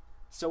Puckle.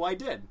 So I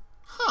did.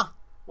 Huh.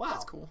 Wow.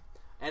 That's cool.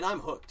 And I'm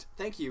hooked.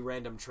 Thank you,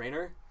 random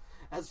trainer.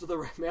 As for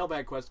the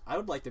mailbag question, I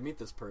would like to meet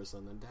this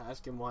person and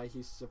ask him why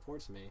he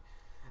supports me.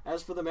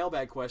 As for the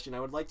mailbag question, I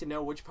would like to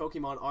know which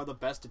Pokemon are the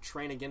best to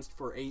train against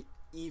for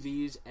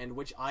EVs and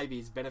which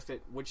IVs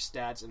benefit which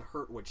stats and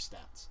hurt which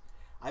stats.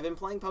 I've been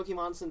playing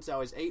Pokemon since I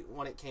was 8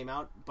 when it came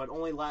out, but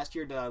only last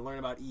year did I learn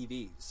about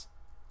EVs.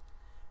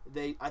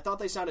 I thought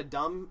they sounded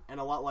dumb and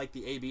a lot like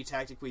the AB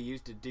tactic we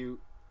used to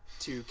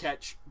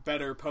catch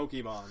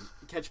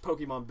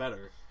Pokemon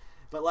better.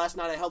 But last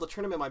night I held a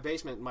tournament in my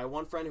basement and my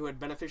one friend who had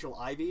beneficial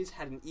IVs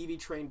had an EV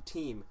trained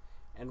team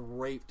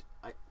and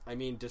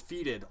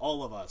defeated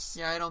all of us.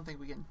 Yeah, I don't think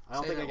we can.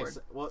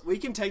 Well, we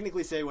can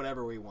technically say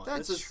whatever we want.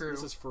 That's true.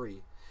 This is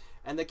free.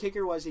 And the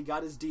kicker was he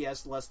got his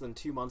DS less than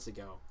 2 months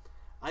ago.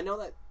 I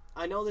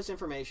know this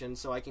information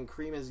so I can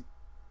cream his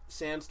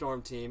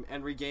Sandstorm team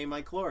and regain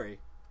my glory.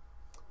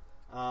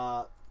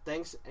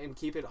 Thanks and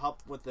keep it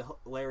up with the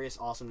hilarious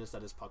awesomeness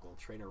that is Puckle,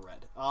 Trainer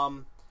Red.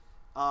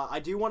 I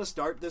do want to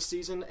start this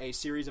season a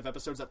series of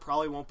episodes that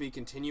probably won't be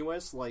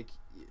continuous. Like,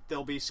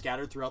 they'll be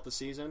scattered throughout the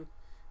season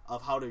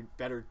of how to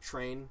better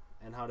train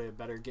and how to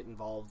better get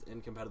involved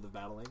in competitive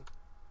battling.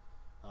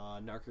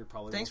 Narker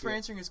probably Thanks for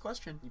answering his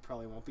question. You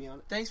probably won't be on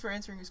it. Thanks for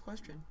answering his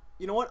question.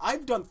 You know what?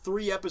 I've done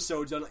 3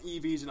 episodes on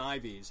EVs and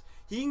IVs.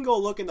 He can go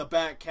look in the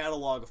back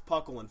catalog of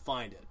Puckle and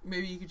find it.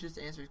 Maybe you could just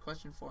answer his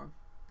question for him.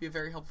 Be a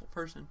very helpful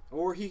person.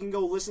 Or he can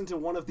go listen to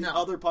one of the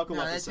other Puckle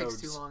episodes. No, that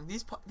takes too long.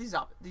 These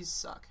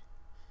suck.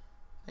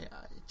 Yeah,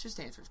 just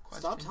answer his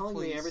question. Stop telling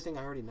please. me everything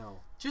I already know.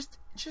 Just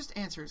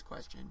answer his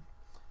question.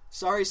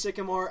 Sorry,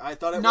 Sycamore. I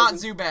thought it not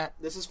wasn't... Zubat.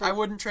 This is I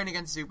wouldn't train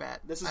against Zubat.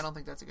 I don't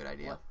think that's a good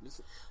idea.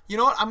 You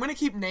know what? I'm gonna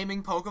keep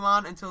naming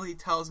Pokemon until he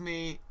tells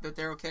me that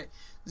they're okay.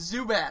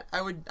 Zubat.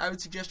 I would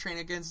suggest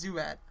training against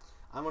Zubat.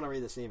 I'm gonna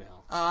read this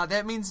email.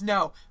 That means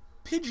no.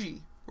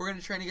 Pidgey. We're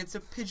gonna train against a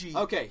Pidgey.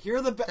 Okay, here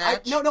are the.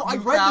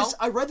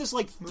 I read this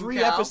like 3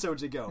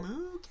 episodes ago.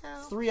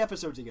 Moocow. 3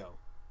 episodes ago.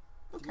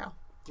 Moocow.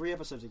 3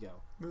 episodes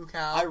ago.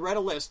 Moocow. I read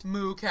a list.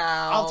 Moocow.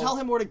 I'll tell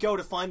him where to go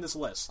to find this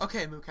list.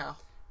 Okay, Moocow.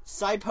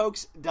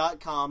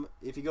 Psypokes.com.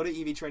 If you go to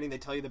EV training, they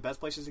tell you the best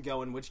places to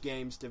go and which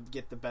games to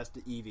get the best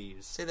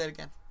EVs. Say that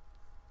again.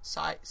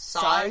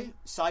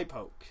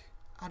 Psypoke.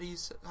 How do you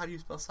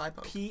spell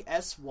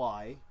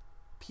Psypoke?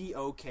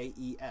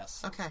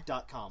 PSYPOKES. Okay.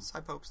 .com.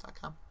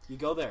 Psypokes.com. You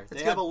go there.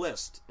 They have a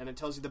list, and it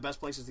tells you the best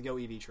places to go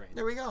EV train.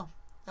 There we go.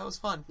 That was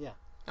fun. Yeah.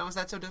 Now, was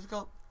that so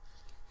difficult?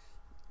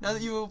 Now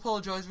that you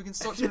apologize, we can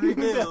start to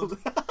rebuild.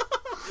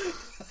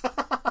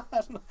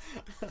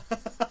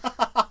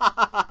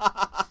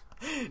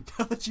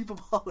 Now that you've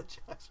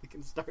apologized, we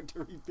can start to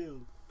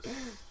rebuild.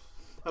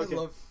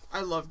 Okay.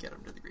 I love Get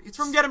Him to the Greek. It's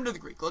from Get Him to the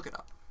Greek. Look it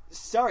up.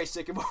 Sorry,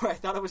 Sycamore. I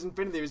thought it was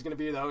Infinity who was going to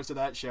be the host of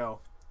that show.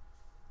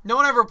 No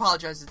one ever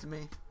apologizes to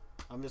me.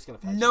 I'm just going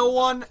to No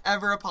one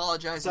ever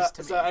apologizes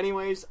to me. So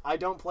anyways, I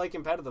don't play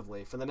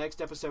competitively. For the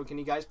next episode, can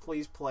you guys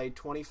please play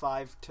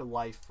 25 to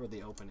life for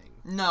the opening?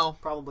 No.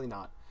 Probably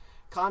not.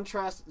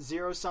 Contrast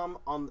Zero Sum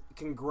on...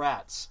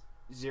 Congrats,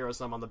 Zero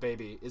Sum on the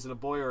baby. Is it a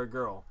boy or a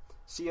girl?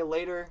 See you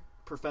later,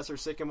 Professor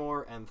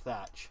Sycamore and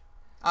Thatch.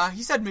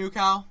 He said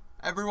Moocow,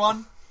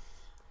 everyone.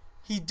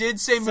 He did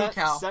say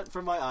Moocow. Sent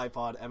from my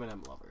iPod,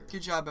 Eminem Lover.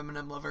 Good job,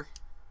 Eminem Lover.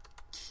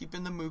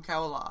 Keeping the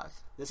Moocow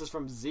alive. This is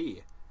from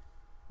Z.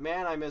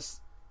 Man, I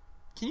miss...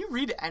 Can you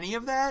read any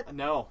of that?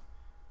 No.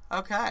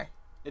 Okay.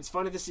 It's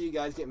funny to see you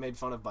guys get made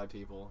fun of by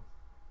people.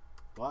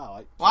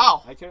 Wow.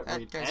 I can't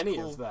read any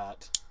of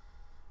that.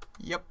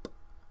 Yep.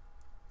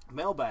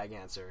 Mailbag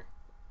answer.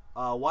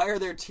 Why are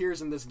there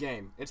tiers in this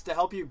game? It's to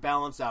help you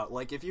balance out.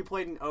 Like, if you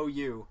played an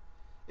OU,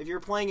 if you're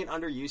playing it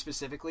under you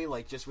specifically,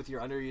 like just with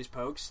your underused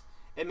pokes,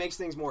 it makes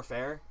things more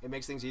fair. It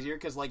makes things easier.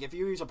 Because, like, if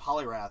you use a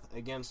Poliwrath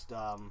against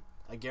a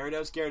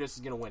Gyarados, Gyarados is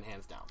going to win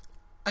hands down.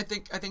 I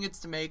think it's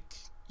to make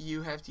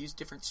you have to use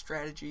different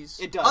strategies.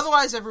 It does.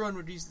 Otherwise, everyone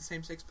would use the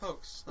same 6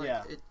 pokes. Like,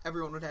 yeah.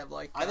 Everyone would have,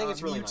 like, I think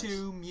it's really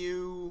Mewtwo, nice.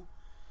 Mew...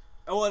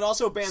 Oh, it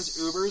also bans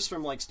Ubers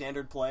from, like,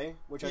 standard play,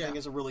 which I think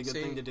is a really good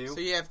thing to do. So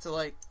you have to,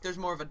 like... There's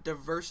more of a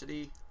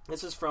diversity.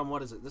 This is from...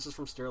 What is it? This is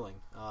from Sterling.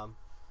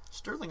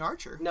 Sterling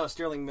Archer? No,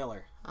 Sterling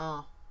Miller.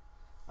 Oh.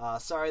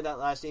 Sorry that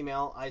last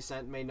email I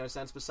sent made no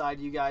sense.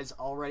 Besides, you guys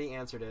already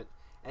answered it.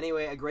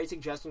 Anyway, a great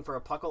suggestion for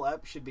a Puckle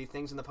ep should be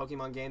things in the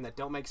Pokemon game that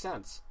don't make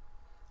sense.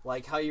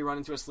 Like how you run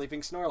into a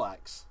sleeping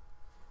Snorlax.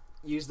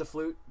 Use the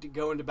flute to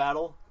go into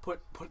battle,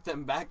 put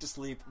them back to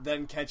sleep,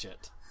 then catch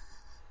it.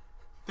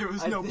 There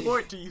was no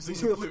point to using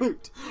the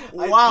flute.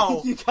 I Wow.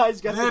 think you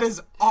guys got That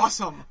is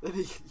awesome.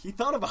 He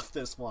thought about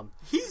this one.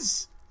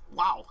 He's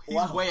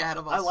way ahead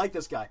of us. I like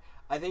this guy.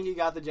 I think you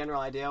got the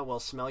general idea. We'll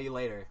smell you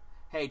later.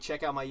 Hey,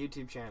 check out my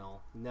YouTube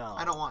channel. No.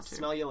 I don't want to.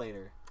 Smell you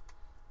later.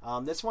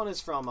 This one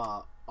is from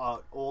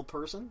old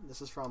person.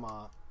 This is from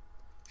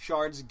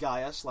Shards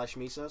Gaia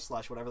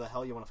 /Misa / whatever the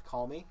hell you want to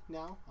call me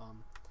now.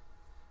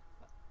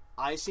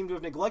 I seem to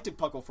have neglected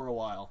Puckle for a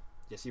while.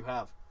 Yes, you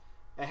have.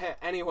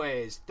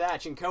 Anyways,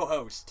 Thatch and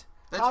co-host.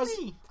 That's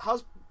me.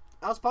 How's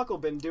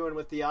Puckle been doing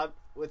with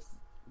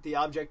the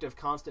object of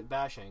constant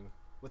bashing?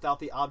 Without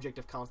the object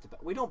of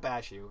constant we don't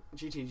bash you.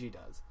 GTG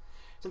does.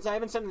 Since I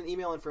haven't sent an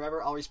email in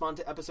forever, I'll respond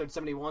to episode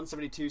 71,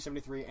 72,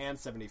 73, and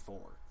 74.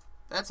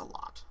 That's a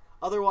lot.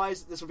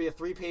 Otherwise, this will be a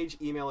 3-page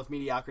email of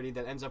mediocrity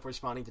that ends up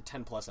responding to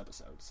 10-plus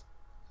episodes.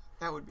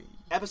 That would be...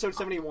 Episode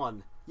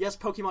 71. Yes,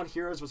 Pokemon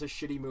Heroes was a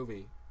shitty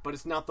movie, but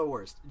it's not the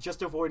worst.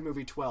 Just avoid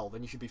movie 12,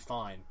 and you should be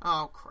fine.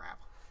 Oh, crap.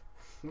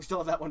 We still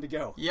have that one to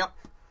go. Yep.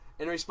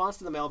 In response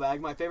to the mailbag,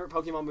 my favorite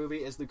Pokemon movie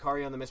is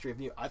Lucario and the Mystery of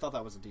Mew. I thought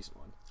that was a decent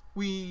one.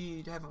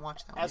 We haven't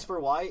watched that one As yet. for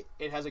why,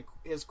 it has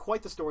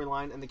quite the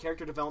storyline, and the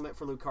character development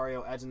for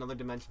Lucario adds another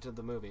dimension to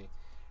the movie.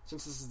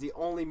 Since this is the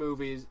only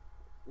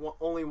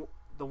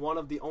one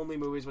of the only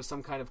movies with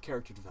some kind of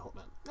character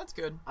development. That's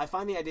good. I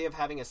find the idea of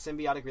having a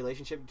symbiotic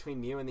relationship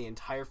between Mew and the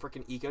entire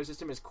frickin'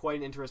 ecosystem is quite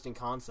an interesting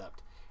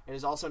concept, and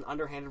is also an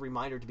underhanded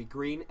reminder to be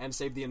green and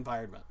save the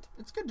environment.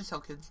 It's good to tell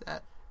kids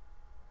that.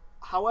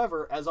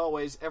 However, as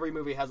always, every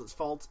movie has its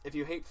faults. If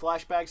you hate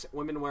flashbacks,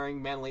 women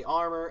wearing manly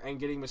armor, and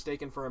getting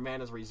mistaken for a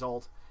man as a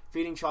result,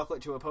 feeding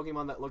chocolate to a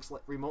Pokemon that looks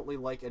remotely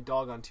like a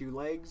dog on 2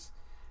 legs,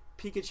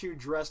 Pikachu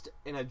dressed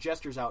in a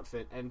Jester's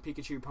outfit, and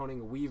Pikachu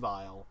ponying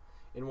Weavile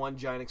in one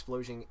giant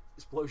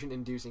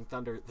explosion-inducing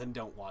thunder, then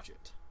don't watch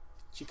it.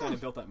 She kind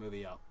of built that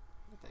movie up,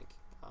 I think.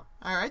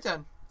 Alright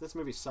then. This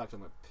movie sucked,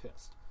 I'm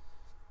pissed.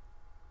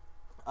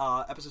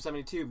 Episode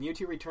 72,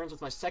 Mewtwo Returns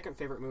was my second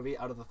favorite movie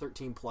out of the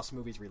 13-plus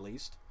movies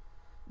released.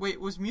 Wait,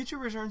 was Mewtwo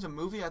Returns a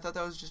movie? I thought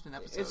that was just an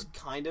episode. It's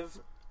kind of...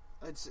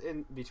 It's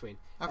in between.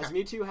 Okay. As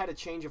Mewtwo had a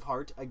change of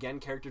heart, again,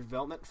 character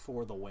development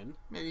for the win.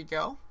 There you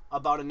go.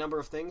 About a number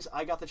of things,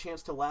 I got the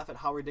chance to laugh at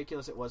how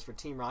ridiculous it was for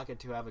Team Rocket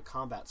to have a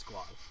combat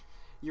squad.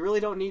 You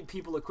really don't need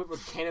people equipped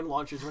with cannon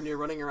launchers when you're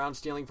running around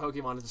stealing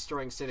Pokemon and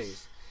destroying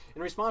cities.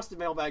 In response to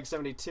Mailbag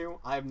 72,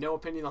 I have no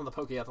opinion on the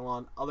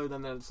Pokéathlon, other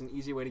than that it's an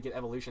easy way to get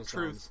evolution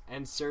stones,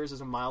 and serves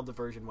as a mild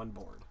diversion when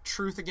bored.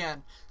 Truth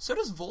again. So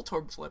does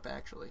Voltorb Flip,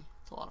 actually.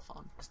 It's a lot of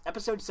fun.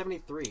 Episode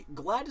 73.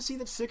 Glad to see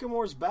that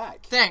Sycamore's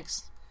back.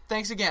 Thanks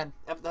again.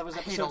 That was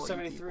episode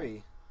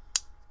 73.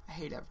 I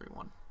hate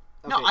everyone.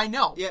 Okay. No, I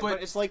know. Yeah,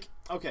 but it's like,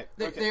 okay.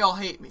 They all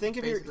hate me. Think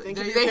of your,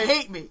 they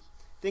hate me.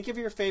 Think of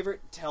your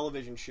favorite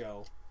television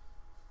show.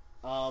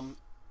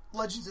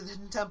 Legends of the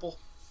Hidden Temple.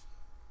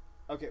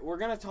 Okay, we're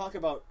gonna talk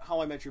about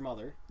How I Met Your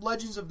Mother.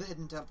 Legends of the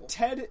Hidden Temple.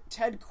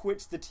 Ted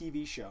quits the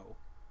TV show.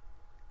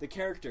 The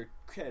character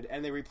Ted,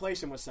 and they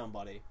replace him with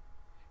somebody.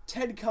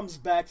 Ted comes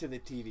back to the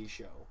TV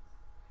show.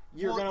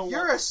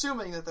 You're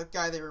assuming that the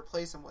guy they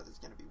replace him with is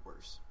gonna be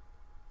worse.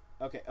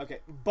 Okay.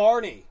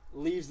 Barney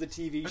leaves the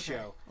TV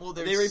show. Well,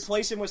 they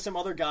replace him with some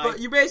other guy. But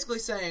you're basically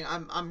saying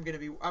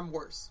I'm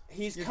worse.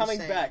 He's coming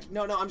back.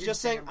 No, I'm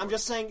just saying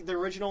the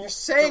original. You're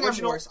saying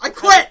I'm worse. I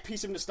quit. quit.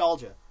 Piece of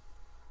nostalgia.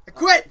 I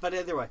quit. But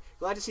either way,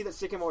 glad to see that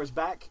Sycamore is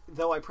back.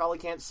 Though I probably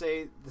can't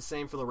say the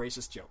same for the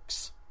racist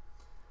jokes.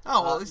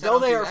 Oh well, at least though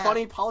they are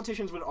funny,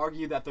 politicians would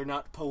argue that they're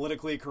not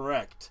politically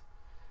correct.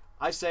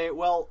 I say,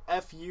 well,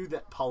 F you,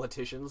 that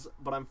politicians,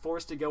 but I'm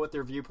forced to go with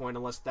their viewpoint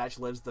unless Thatch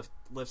lifts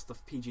the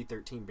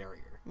PG-13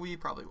 barrier. We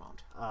probably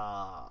won't.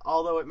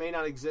 Although it may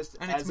not exist,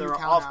 and as there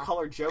are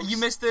off-color jokes. You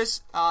missed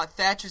this.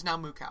 Thatch is now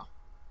Moo Cow.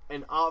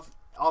 And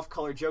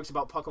off-color jokes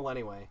about Puckle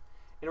anyway.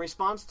 In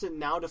response to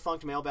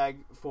now-defunct mailbag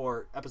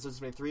for episode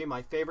 73,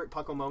 my favorite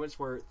Puckle moments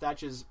were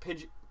Thatch's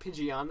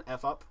Pidgeon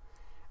F-up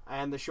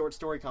and the short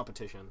story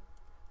competition.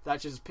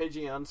 Thatch's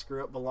Pidgeon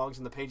screw-up belongs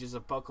in the pages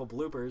of Puckle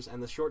bloopers,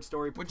 and the short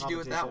story What'd you do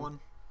with that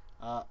one?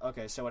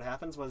 Okay, so what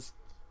happens was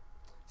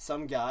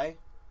some guy...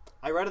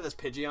 I read it as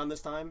Pidgeon this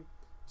time.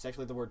 It's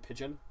actually the word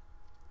pigeon.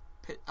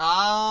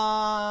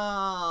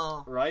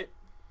 Oh. Right?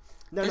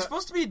 There's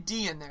supposed to be a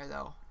D in there,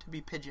 though, to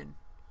be pigeon.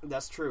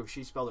 That's true.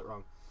 She spelled it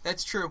wrong.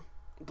 That's true.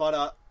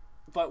 But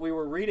we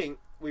were reading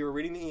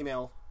the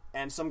email,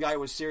 and some guy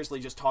was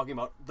seriously just talking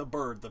about the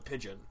bird, the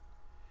pigeon.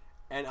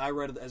 And I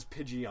read it as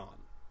Pidgeon.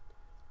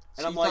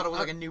 And I'm thought it was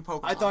like a new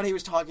Pokemon. I thought he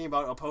was talking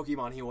about a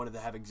Pokemon he wanted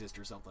to have exist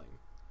or something.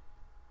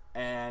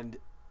 And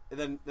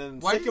then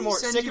Why Sycamore,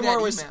 did he send you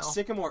that was email?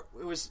 Sycamore.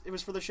 It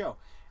was for the show.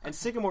 And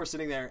Sycamore's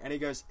sitting there, and he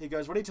goes,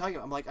 what are you talking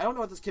about? I'm like, I don't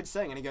know what this kid's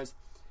saying. And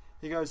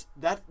he goes,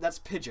 that's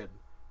pigeon.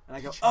 And I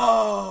go,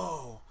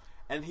 oh.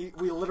 And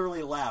we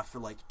literally laughed for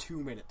like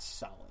 2 minutes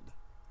solid.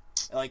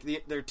 Like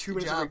there are 2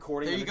 minutes of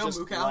recording, there and you it's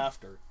go, just Moo Cow.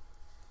 laughter.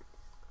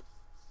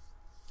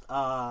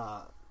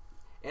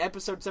 In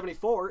episode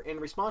 74, in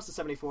response to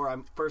 74,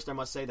 I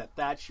must say that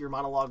Thatch, your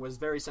monologue was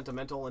very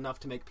sentimental enough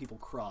to make people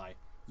cry.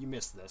 You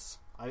missed this.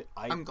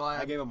 I'm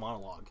glad. I gave a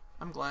monologue.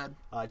 I'm glad.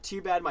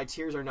 Too bad my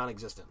tears are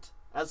non-existent.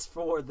 As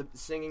for the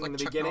singing in the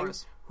Chuck beginning,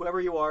 Norris.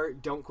 whoever you are,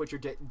 don't quit your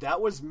day.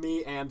 That was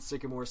me and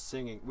Sycamore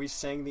singing. We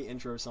sang the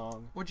intro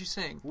song. What'd you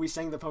sing? We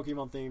sang the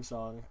Pokemon theme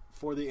song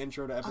for the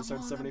intro to episode I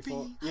wanna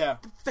 74. be Yeah,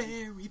 the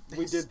very best.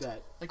 we did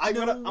that. Like I'm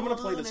no gonna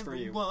play this one for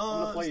you. ever I'm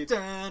gonna play was. it.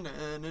 I'm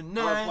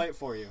gonna play it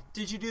for you.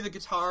 Did you do the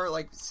guitar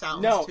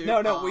sounds No, too?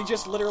 no. We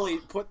just Aw. literally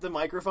put the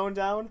microphone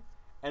down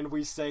and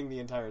we sang the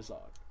entire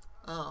song.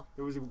 Oh.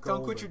 It was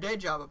Don't quit your day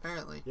job,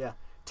 apparently. Yeah.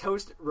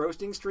 Toast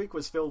roasting streak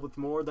was filled with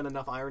more than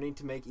enough irony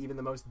to make even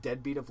the most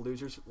deadbeat of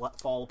losers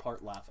fall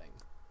apart laughing.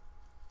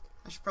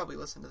 I should probably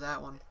listen to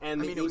that one.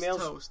 And it the was emails,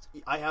 Toast.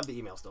 I have the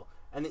email still.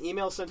 And the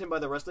emails sent him by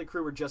the rest of the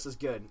crew were just as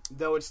good,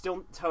 though it's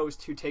still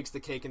Toast who takes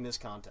the cake in this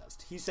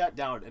contest. He sat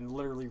down and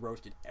literally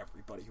roasted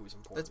everybody who was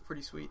important. That's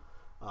pretty sweet.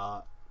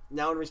 Now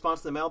in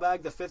response to the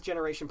mailbag, the 5th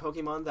generation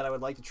Pokemon that I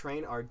would like to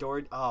train are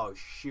Oh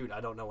shoot,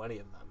 I don't know any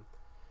of them.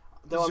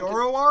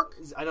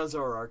 Zoroark? I know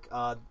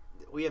Zoroark.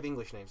 We have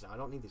English names now. I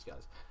don't need these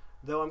guys.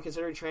 Though I'm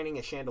considering training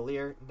a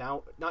Chandelier.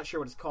 Now, not sure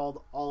what it's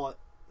called. All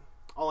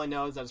I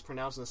know is that it's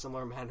pronounced in a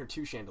similar manner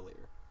to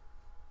Chandelier.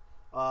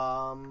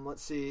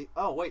 Let's see.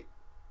 Oh, wait.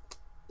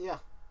 Yeah.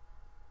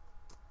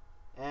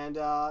 And,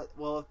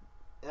 well,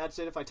 that's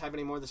it. If I type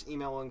any more, this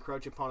email will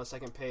encroach upon a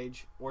second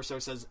page. Or so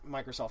says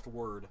Microsoft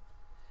Word.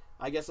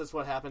 I guess that's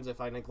what happens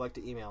if I neglect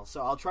to email.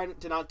 So I'll try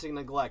not to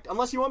neglect.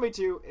 Unless you want me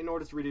to, in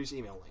order to reduce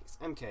email links.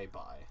 MK,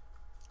 bye.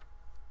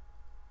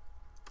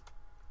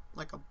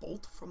 Like a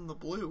bolt from the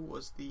blue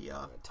was the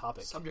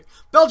Topic. subject.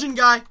 Belgian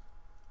guy!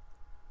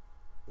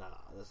 Nah,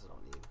 this I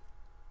don't need.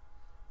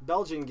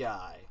 Belgian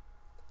guy.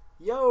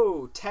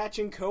 Yo, Tatch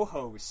and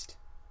co-host.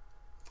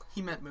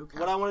 He meant Mookow.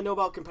 What I want to know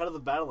about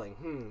competitive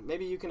battling.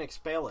 Maybe you can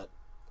expel it.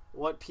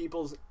 What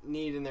people's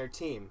need in their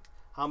team.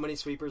 How many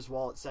sweepers,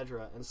 wall,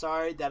 etc. And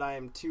sorry that I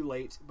am too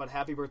late, but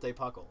happy birthday,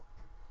 Puckle.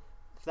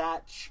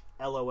 Thatch,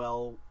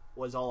 LOL,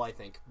 was all I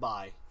think.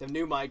 Bye. The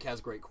new mic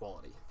has great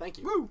quality. Thank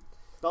you. Woo!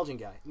 Belgian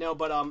guy. No,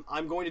 but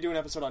I'm going to do an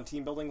episode on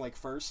team building,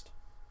 first.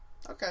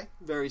 Okay.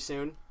 Very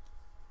soon.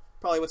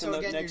 Probably within So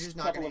again, the you're next just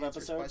not couple going of to answer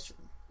his episodes.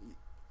 question.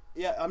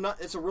 Yeah, I'm not.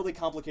 It's a really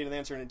complicated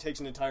answer, and it takes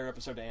an entire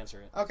episode to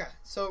answer it. Okay,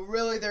 so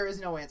really there is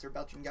no answer,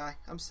 Belgian guy.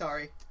 I'm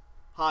sorry.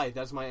 Hi,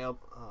 that's my I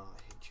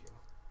hate you.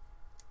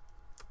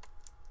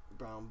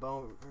 Brown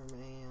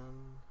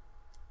Bomberman.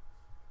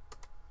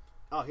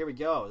 Oh, here we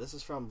go. This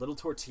is from Little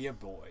Tortilla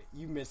Boy.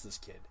 You missed this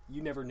kid.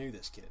 You never knew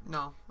this kid.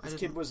 No, I This didn't.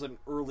 kid was an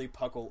early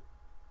Puckle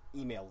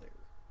emailer.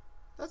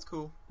 That's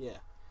cool. Yeah.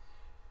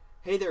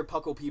 Hey there,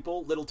 Puckle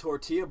people. Little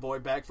Tortilla Boy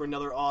back for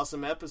another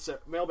awesome episode.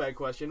 Mailbag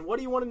question. What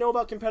do you want to know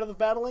about competitive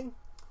battling?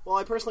 Well,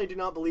 I personally do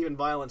not believe in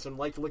violence and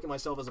like to look at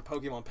myself as a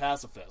Pokemon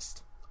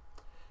pacifist.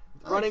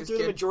 Running through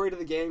the majority of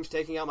the games,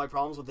 taking out my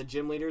problems with the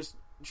gym leaders,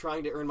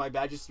 trying to earn my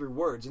badges through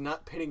words, and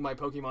not pitting my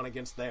Pokemon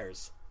against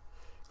theirs.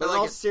 But in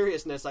all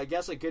seriousness, I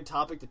guess a good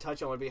topic to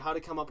touch on would be how to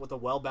come up with a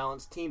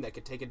well-balanced team that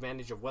could take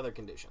advantage of weather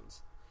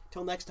conditions.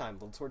 Till next time,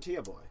 Little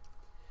Tortilla Boy.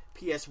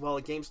 P.S. While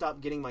at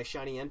GameStop getting my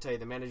shiny Entei,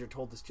 the manager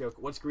told this joke,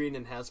 "What's green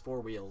and has 4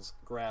 wheels?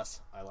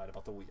 Grass." I lied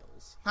about the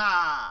wheels.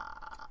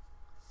 Ah,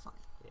 funny.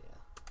 Yeah.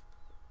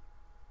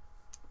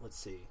 Let's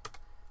see.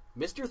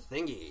 Mr.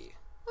 Thingy.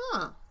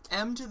 Huh.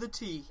 M to the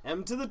T.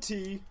 M to the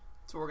T.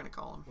 That's what we're gonna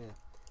call him. Yeah.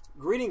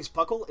 Greetings,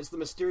 Puckle. It's the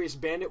mysterious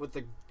bandit with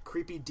the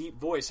creepy deep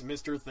voice,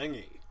 Mr.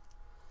 Thingy.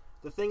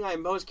 The thing I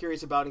am most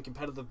curious about in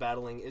competitive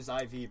battling is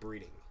IV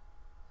breeding.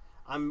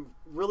 I'm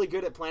really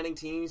good at planning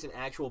teams and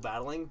actual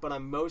battling, but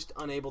I'm most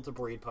unable to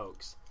breed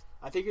pokes.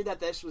 I figured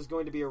that this was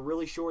going to be a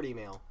really short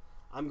email.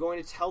 I'm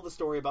going to tell the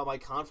story about my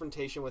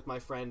confrontation with my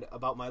friend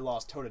about my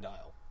lost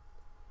Totodile,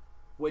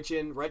 which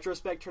in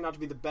retrospect turned out to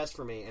be the best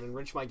for me and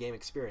enriched my game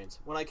experience.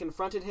 When I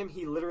confronted him,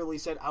 he literally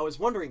said, "I was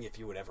wondering if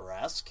you would ever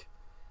ask."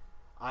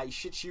 I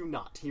shit you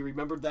not. He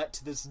remembered that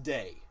to this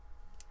day.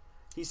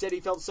 He said he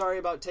felt sorry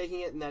about taking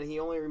it and that he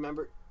only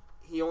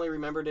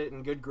remembered it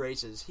in good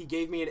graces. He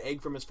gave me an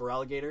egg from his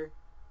Feraligatr.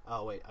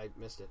 Oh, wait, I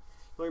missed it.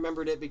 He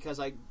remembered it because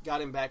I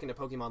got him back into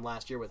Pokemon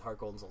last year with Heart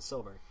Gold and Soul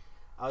Silver.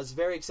 I was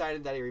very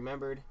excited that he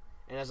remembered,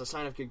 and as a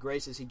sign of good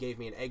graces, he gave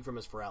me an egg from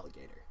his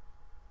Feraligatr.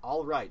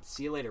 All right,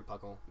 see you later,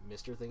 Puckle.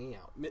 Mr. Thingy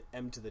out.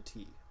 M to the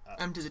T.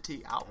 M to the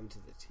T, out. M to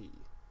the T.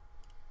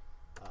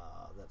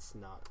 That's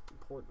not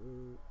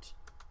important.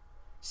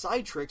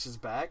 Sidetrix is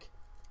back.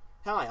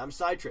 Hi, I'm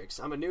Sidetrix.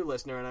 I'm a new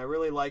listener, and I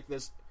really like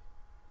this.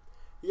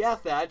 Yeah,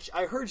 Thatch,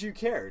 I heard you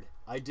cared.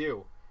 I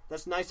do.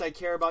 That's nice I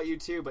care about you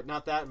too, but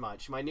not that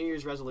much. My New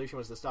Year's resolution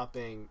was to stop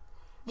being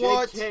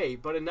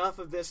JK, but enough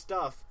of this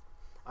stuff.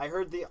 I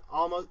heard the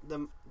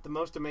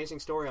most amazing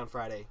story on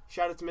Friday.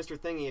 Shout out to Mr.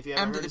 Thingy if you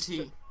haven't heard M to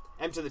the T.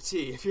 M to the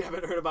T. If you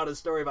haven't heard about his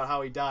story about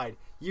how he died,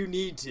 you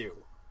need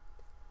to.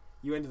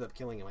 You ended up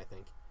killing him, I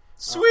think.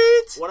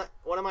 Sweet!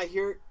 What am I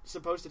here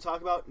supposed to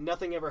talk about?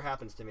 Nothing ever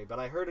happens to me, but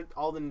I heard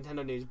all the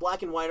Nintendo news.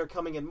 Black and White are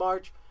coming in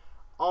March,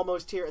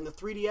 almost here, and the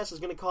 3DS is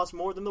going to cost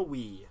more than the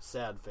Wii.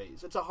 Sad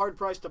face. It's a hard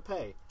price to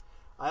pay.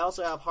 I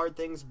also have hard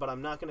things, but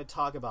I'm not going to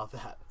talk about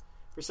that.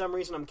 For some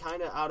reason, I'm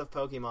kind of out of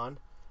Pokemon.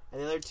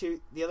 And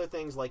the other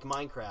things like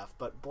Minecraft,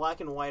 but black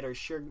and white are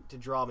sure to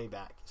draw me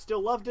back.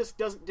 Still, Love Disc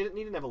didn't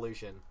need an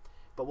evolution,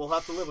 but we'll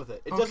have to live with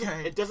it.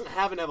 It doesn't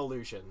have an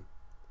evolution.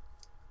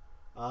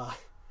 And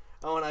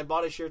I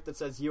bought a shirt that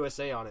says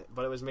USA on it,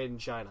 but it was made in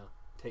China.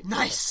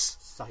 Nice!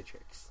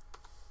 Citrix.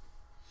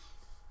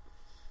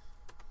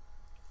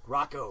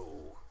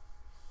 Rocco.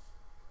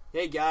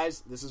 Hey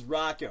guys, this is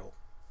Rocco.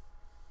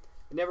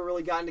 I never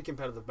really got into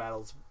competitive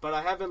battles, but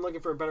I have been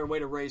looking for a better way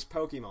to raise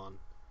Pokemon.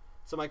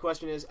 So my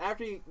question is,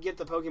 after you get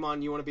the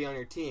Pokemon you want to be on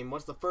your team,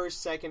 what's the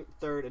first, second,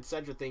 third,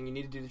 etc. thing you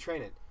need to do to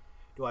train it?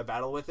 Do I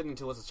battle with it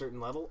until it's a certain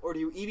level, or do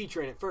you EV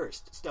train it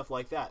first? Stuff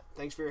like that.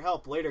 Thanks for your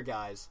help. Later,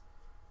 guys.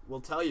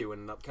 We'll tell you in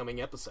an upcoming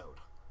episode.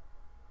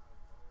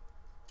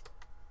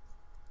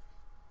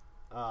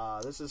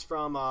 This is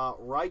from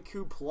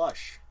Raikou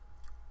Plush.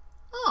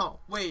 Oh,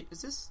 wait,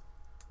 is this...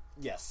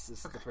 Yes,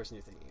 this is the person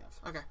you're thinking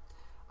of. Okay.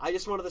 I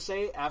just wanted to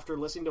say, after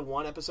listening to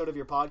one episode of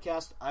your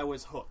podcast, I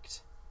was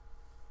hooked.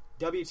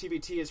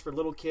 WTBT is for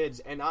little kids,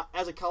 and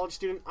as a college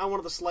student, I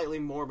wanted a slightly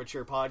more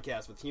mature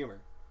podcast with humor.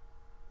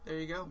 There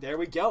you go. There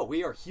we go.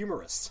 We are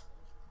humorous.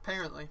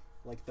 Apparently.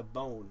 Like the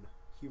bone.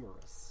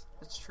 Humorous.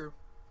 That's true.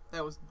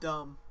 That was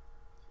dumb.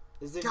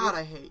 Is the God,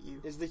 I hate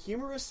you. Is the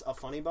humorous a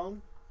funny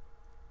bone?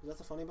 Is that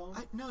the funny bone?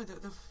 No,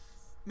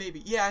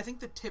 maybe. Yeah, I think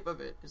the tip of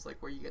it is like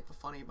where you get the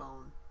funny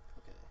bone.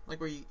 Okay. Like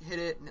where you hit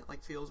it and it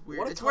like feels weird.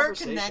 What a it's where it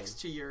conversation. connects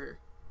to your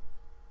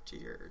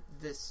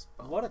this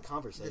bone. What a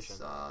conversation.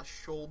 This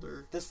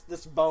shoulder. This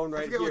bone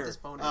right I forget here. what this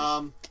bone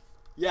is.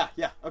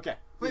 Yeah, okay.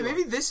 Wait,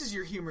 maybe this is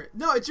your humerus.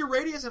 No, it's your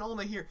radius and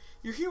ulna here.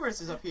 Your humerus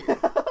is up here.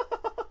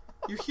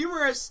 Your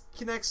humerus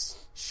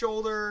connects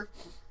shoulder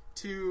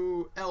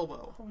to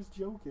elbow. I was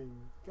joking.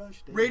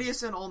 Gosh damn.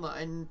 Radius and ulna,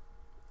 and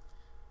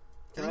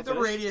Can I I think the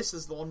finish? radius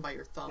is the one by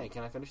your thumb. Hey,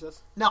 can I finish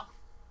this? No.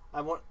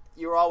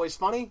 You're always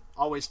funny,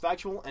 always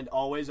factual, and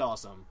always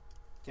awesome.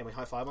 Can we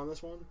high five on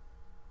this one?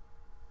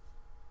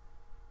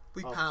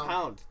 We Oh,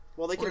 pound.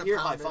 Well, they We're can gonna hear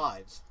high pound it.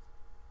 fives.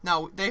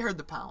 No, they heard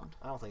the pound.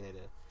 I don't think they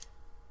did.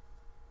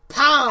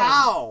 Pound!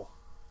 Ow!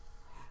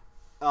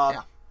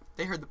 Yeah,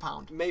 they heard the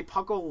pound. May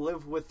Puckle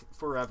live with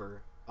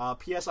forever.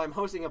 P.S. I'm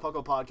hosting a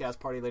Puckle podcast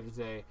party later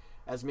today,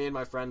 as me and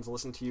my friends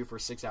listen to you for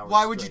 6 hours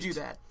Why would you straight. do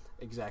that?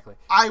 Exactly.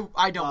 I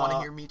don't want to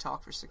hear me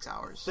talk for 6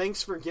 hours.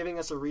 Thanks for giving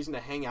us a reason to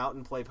hang out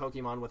and play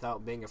Pokemon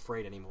without being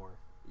afraid anymore.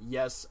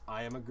 Yes,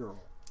 I am a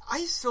girl.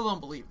 I still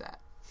don't believe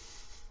that.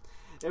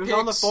 It was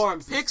on the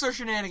forums. Picks or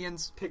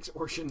shenanigans. Picks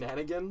or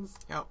shenanigans?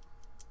 Yep.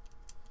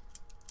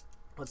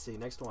 Let's see,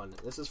 next one.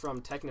 This is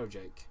from Techno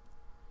Jake.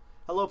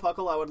 Hello,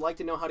 Puckle. I would like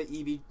to know how to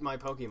EV my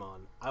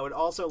Pokemon. I would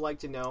also like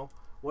to know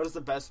what is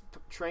the best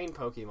trained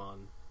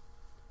Pokemon.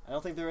 I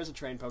don't think there is a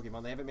trained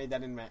Pokemon. They haven't made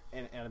that in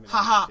anime.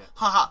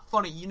 Haha.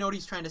 Funny. You know what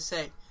he's trying to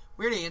say.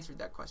 We already answered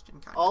that question,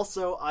 kind of.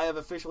 Also, I have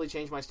officially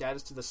changed my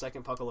status to the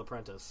second Puckle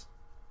Apprentice.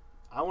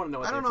 I want to know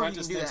what the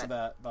Apprentice thinks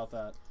about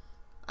that.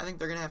 I think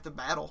they're going to have to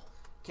battle.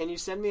 Can you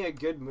send me a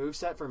good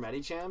moveset for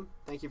Medicham?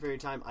 Thank you for your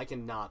time. I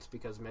cannot,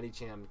 because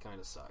Medicham kind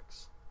of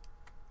sucks.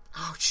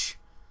 Ouch.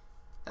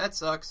 That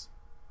sucks.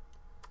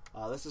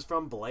 This is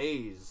from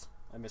Blaze.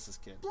 I miss this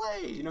kid.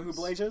 Blaze. Do you know who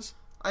Blaze is?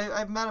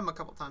 I've met him a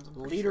couple times. I'm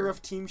pretty Leader sure.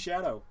 of Team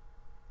Shadow.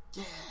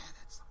 Yeah,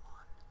 that's the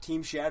one.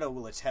 Team Shadow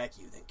will attack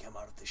you, then come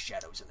out of the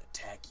shadows and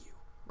attack you.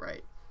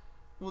 Right.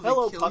 Will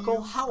Hello, they kill Puckle.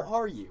 you? How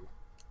are you?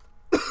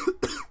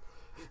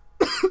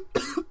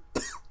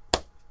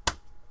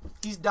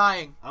 He's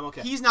dying. I'm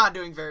okay. He's not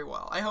doing very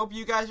well. I hope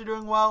you guys are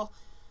doing well.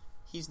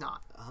 He's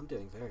not. I'm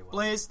doing very well.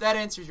 Blaze, that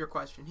answers your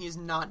question. He's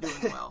not doing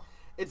well.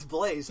 It's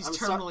Blaze. He's I'm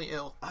terminally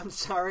ill. I'm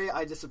sorry I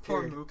Poor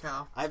disappeared. moo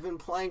cow. I've been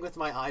playing with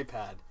my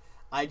iPad.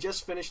 I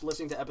just finished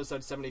listening to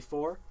episode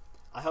 74.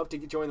 I hope to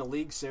join the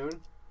league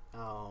soon.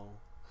 Oh.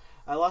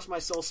 I lost my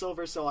Soul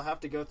Silver, so I'll have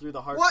to go through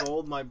the Heart What?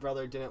 Gold my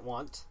brother didn't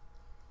want.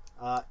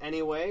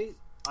 Anyway,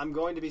 I'm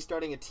going to be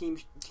starting a Team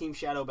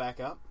Shadow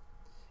backup.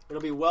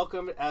 It'll be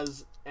welcomed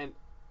as an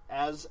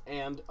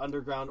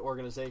underground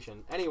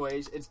organization.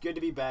 Anyways, it's good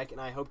to be back, and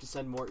I hope to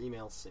send more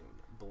emails soon.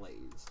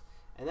 Blaze.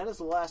 And that is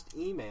the last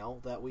email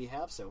that we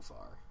have so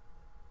far.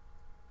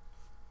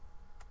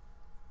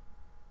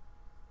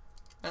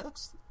 That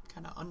looks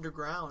kind of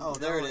underground. Oh, you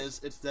there know, it like-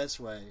 is. It's this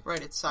way. Right,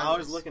 it's I sideways.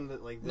 was looking at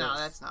it like this. No,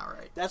 that's not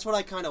right. That's what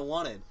I kind of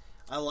wanted.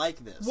 I like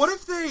this. What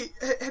if they...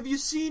 Have you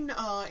seen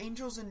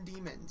Angels and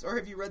Demons? Or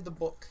have you read the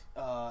book?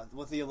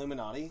 With the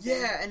Illuminati?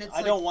 Yeah, and it's I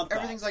like, don't want that.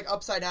 everything's like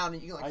upside down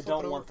and you can like I flip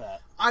don't it over. want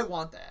that. I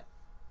want that.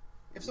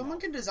 If someone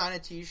can design a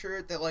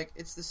t-shirt that like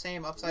it's the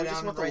same upside We just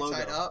down want and the right logo.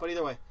 side up. But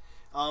either way,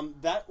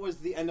 that was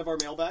the end of our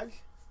mailbag.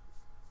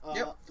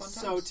 Yep, fun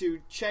So times. to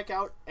check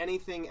out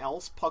anything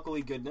else,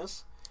 Puckly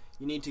goodness,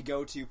 you need to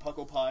go to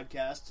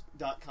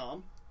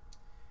pucklepodcast.com.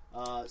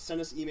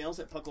 Send us emails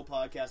at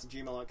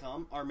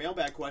pucklepodcast@gmail.com. Our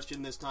mailbag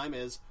question this time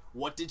is,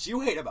 what did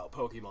you hate about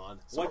Pokemon?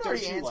 Someone what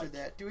already don't you answered like?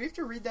 that. Do we have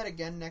to read that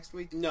again next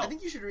week? No. I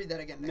think you should read that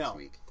again next No.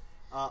 week.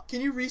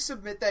 Can you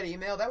resubmit that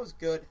email? That was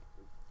good.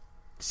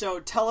 So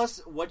tell us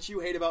what you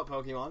hate about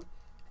Pokemon,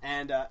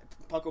 and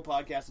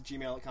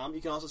pucklepodcast@gmail.com.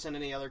 You can also send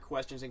any other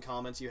questions and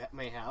comments you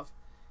may have.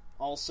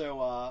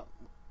 Also,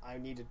 I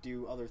need to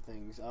do other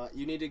things.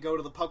 You need to go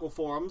to the Puckle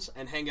forums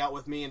and hang out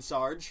with me and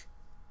Sarge.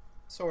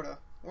 Sorta.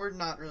 We're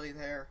not really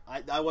there.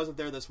 I wasn't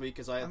there this week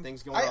because I had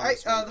things going on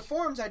this week. The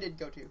forums I did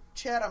go to.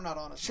 Chat, I'm not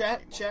on as much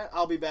anymore. Chat,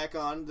 I'll be back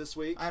on this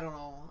week. I don't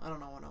know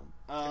when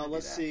I'm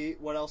let's see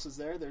what else is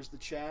there. There's the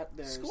chat.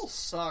 School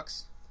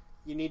sucks.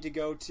 You need to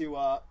go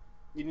to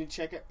you need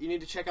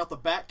to check out the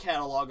back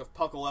catalog of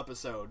Puckle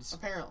episodes.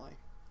 Apparently.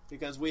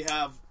 Because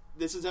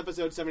this is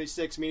episode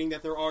 76, meaning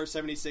that there are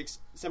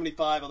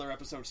 75 other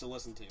episodes to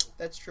listen to.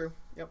 That's true.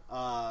 Yep.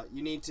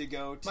 You need to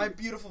go to... My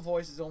beautiful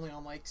voice is only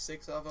on like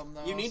 6 of them,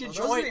 though. You need to those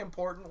join... are the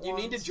important ones. You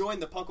need to join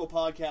the Puckle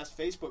Podcast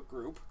Facebook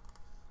group.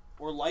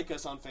 Or like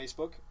us on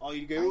Facebook. All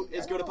you do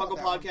is go to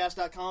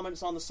pucklepodcast.com and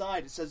it's on the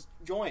side. It says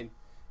join.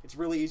 It's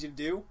really easy to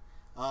do.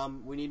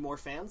 We need more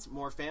fans.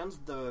 More fans,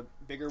 the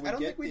bigger we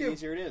get, the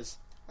easier it is.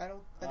 I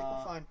think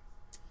we're fine.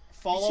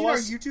 Follow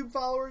us. Our YouTube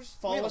followers?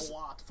 We have a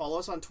lot. Follow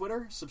us on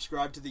Twitter.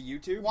 Subscribe to the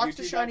YouTube. Watch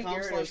the Shiny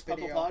Gyarados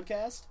video.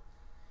 Podcast.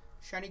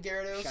 Shiny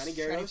Gyarados. Shiny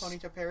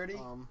Ponyta parody.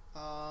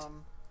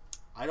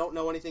 I don't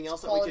know anything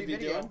else that we could be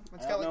doing.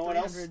 It's got like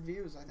 300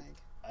 views, I think.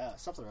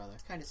 Something or other.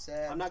 Kind of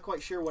sad. I'm not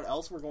quite sure what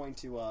else we're going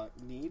to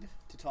need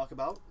to talk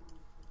about.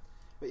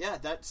 But yeah,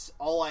 that's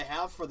all I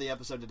have for the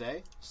episode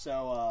today.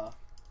 So,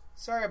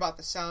 sorry about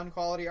the sound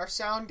quality. Our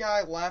sound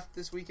guy left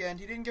this weekend.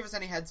 He didn't give us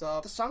any heads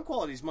up. The sound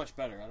quality is much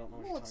better. I don't know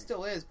what you're it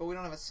still is, but we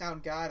don't have a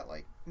sound guy to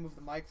like move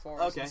the mic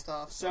for us and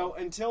stuff. So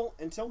until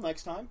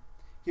next time,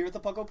 here at the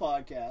Puckle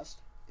Podcast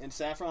in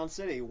Saffron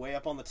City, way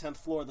up on the 10th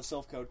floor of the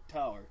Silphco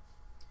Tower.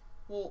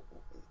 Well,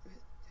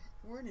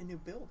 we're in a new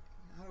building.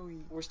 How do we...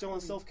 We're still in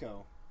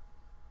Silphco.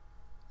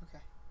 Okay.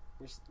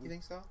 You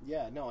think so?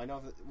 Yeah, no, I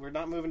know. We're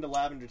not moving to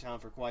Lavender Town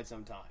for quite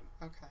some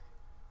time.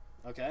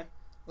 Okay?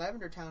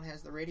 Lavender Town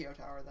has the radio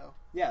tower, though.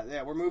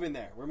 Yeah, we're moving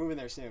there. We're moving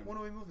there soon. When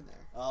are we moving there?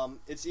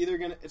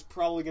 It's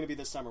probably gonna be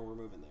this summer we're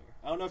moving there.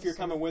 I don't know if you're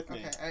coming with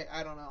me. Okay,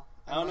 I don't know.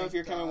 I don't know if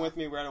you're coming with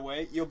me right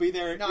away. You'll be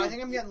there. No, I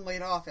think I'm getting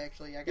laid off.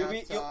 Actually,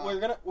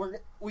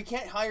 we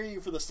can't hire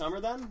you for the summer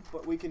then,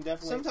 but we can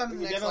definitely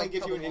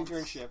give you an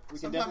internship.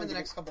 Sometime in the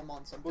next couple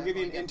months. We'll give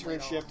you an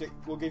internship.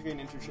 We'll give you an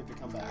internship to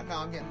come back. No,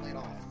 I'm getting laid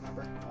off.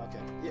 Remember? Okay.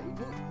 Yeah.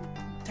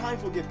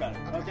 Times will get better.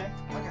 Okay.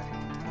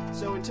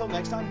 So until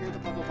next time, here at the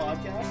Puckle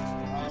Podcast,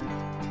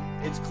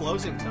 it's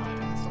closing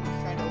time.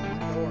 Someone's trying to open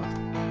the door.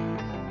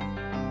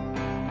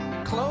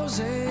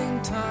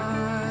 Closing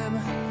time.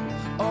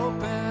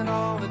 Open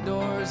all the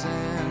doors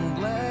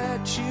and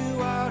let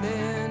you out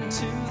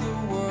into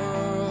the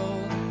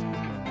world.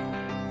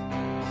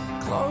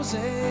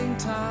 Closing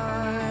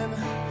time.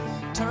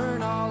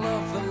 Turn all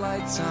of the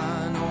lights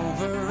on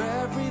over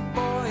every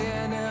boy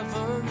and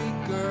every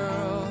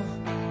girl.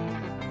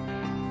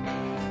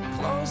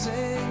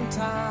 Closing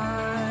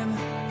time.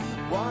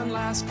 One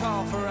last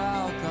call for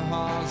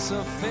alcohol,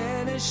 so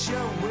finish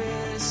your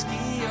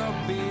whiskey or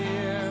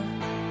beer.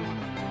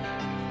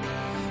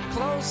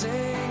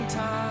 Closing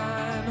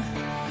time.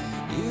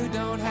 You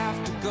don't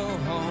have to go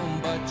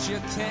home, but you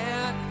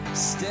can't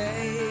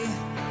stay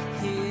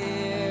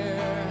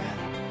here.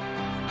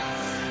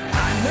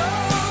 I know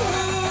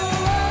who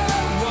I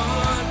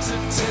want to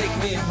take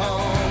me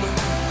home.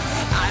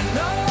 I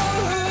know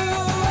who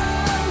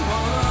I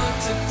want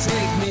to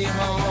take me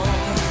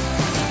home.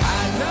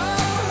 I know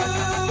who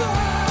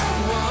I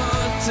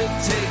want to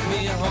take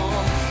me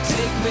home.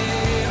 Take me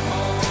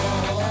home.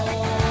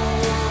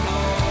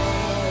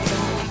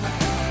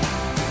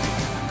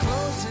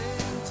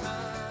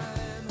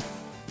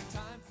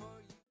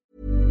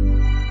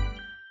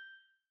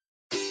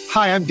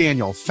 Hi, I'm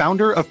Daniel,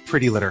 founder of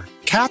Pretty Litter.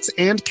 Cats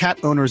and cat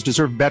owners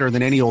deserve better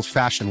than any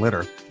old-fashioned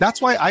litter.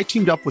 That's why I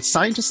teamed up with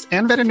scientists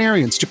and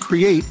veterinarians to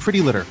create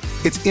Pretty Litter.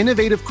 Its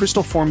innovative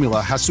crystal formula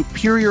has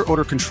superior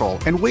odor control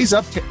and weighs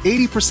up to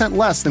 80%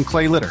 less than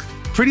clay litter.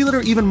 Pretty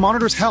Litter even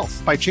monitors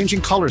health by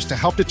changing colors to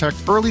help detect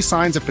early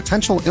signs of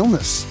potential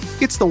illness.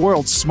 It's the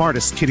world's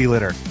smartest kitty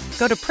litter.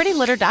 Go to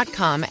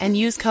prettylitter.com and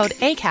use code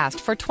ACAST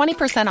for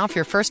 20% off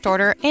your first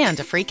order and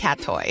a free cat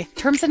toy.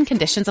 Terms and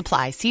conditions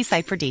apply. See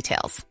site for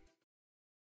details.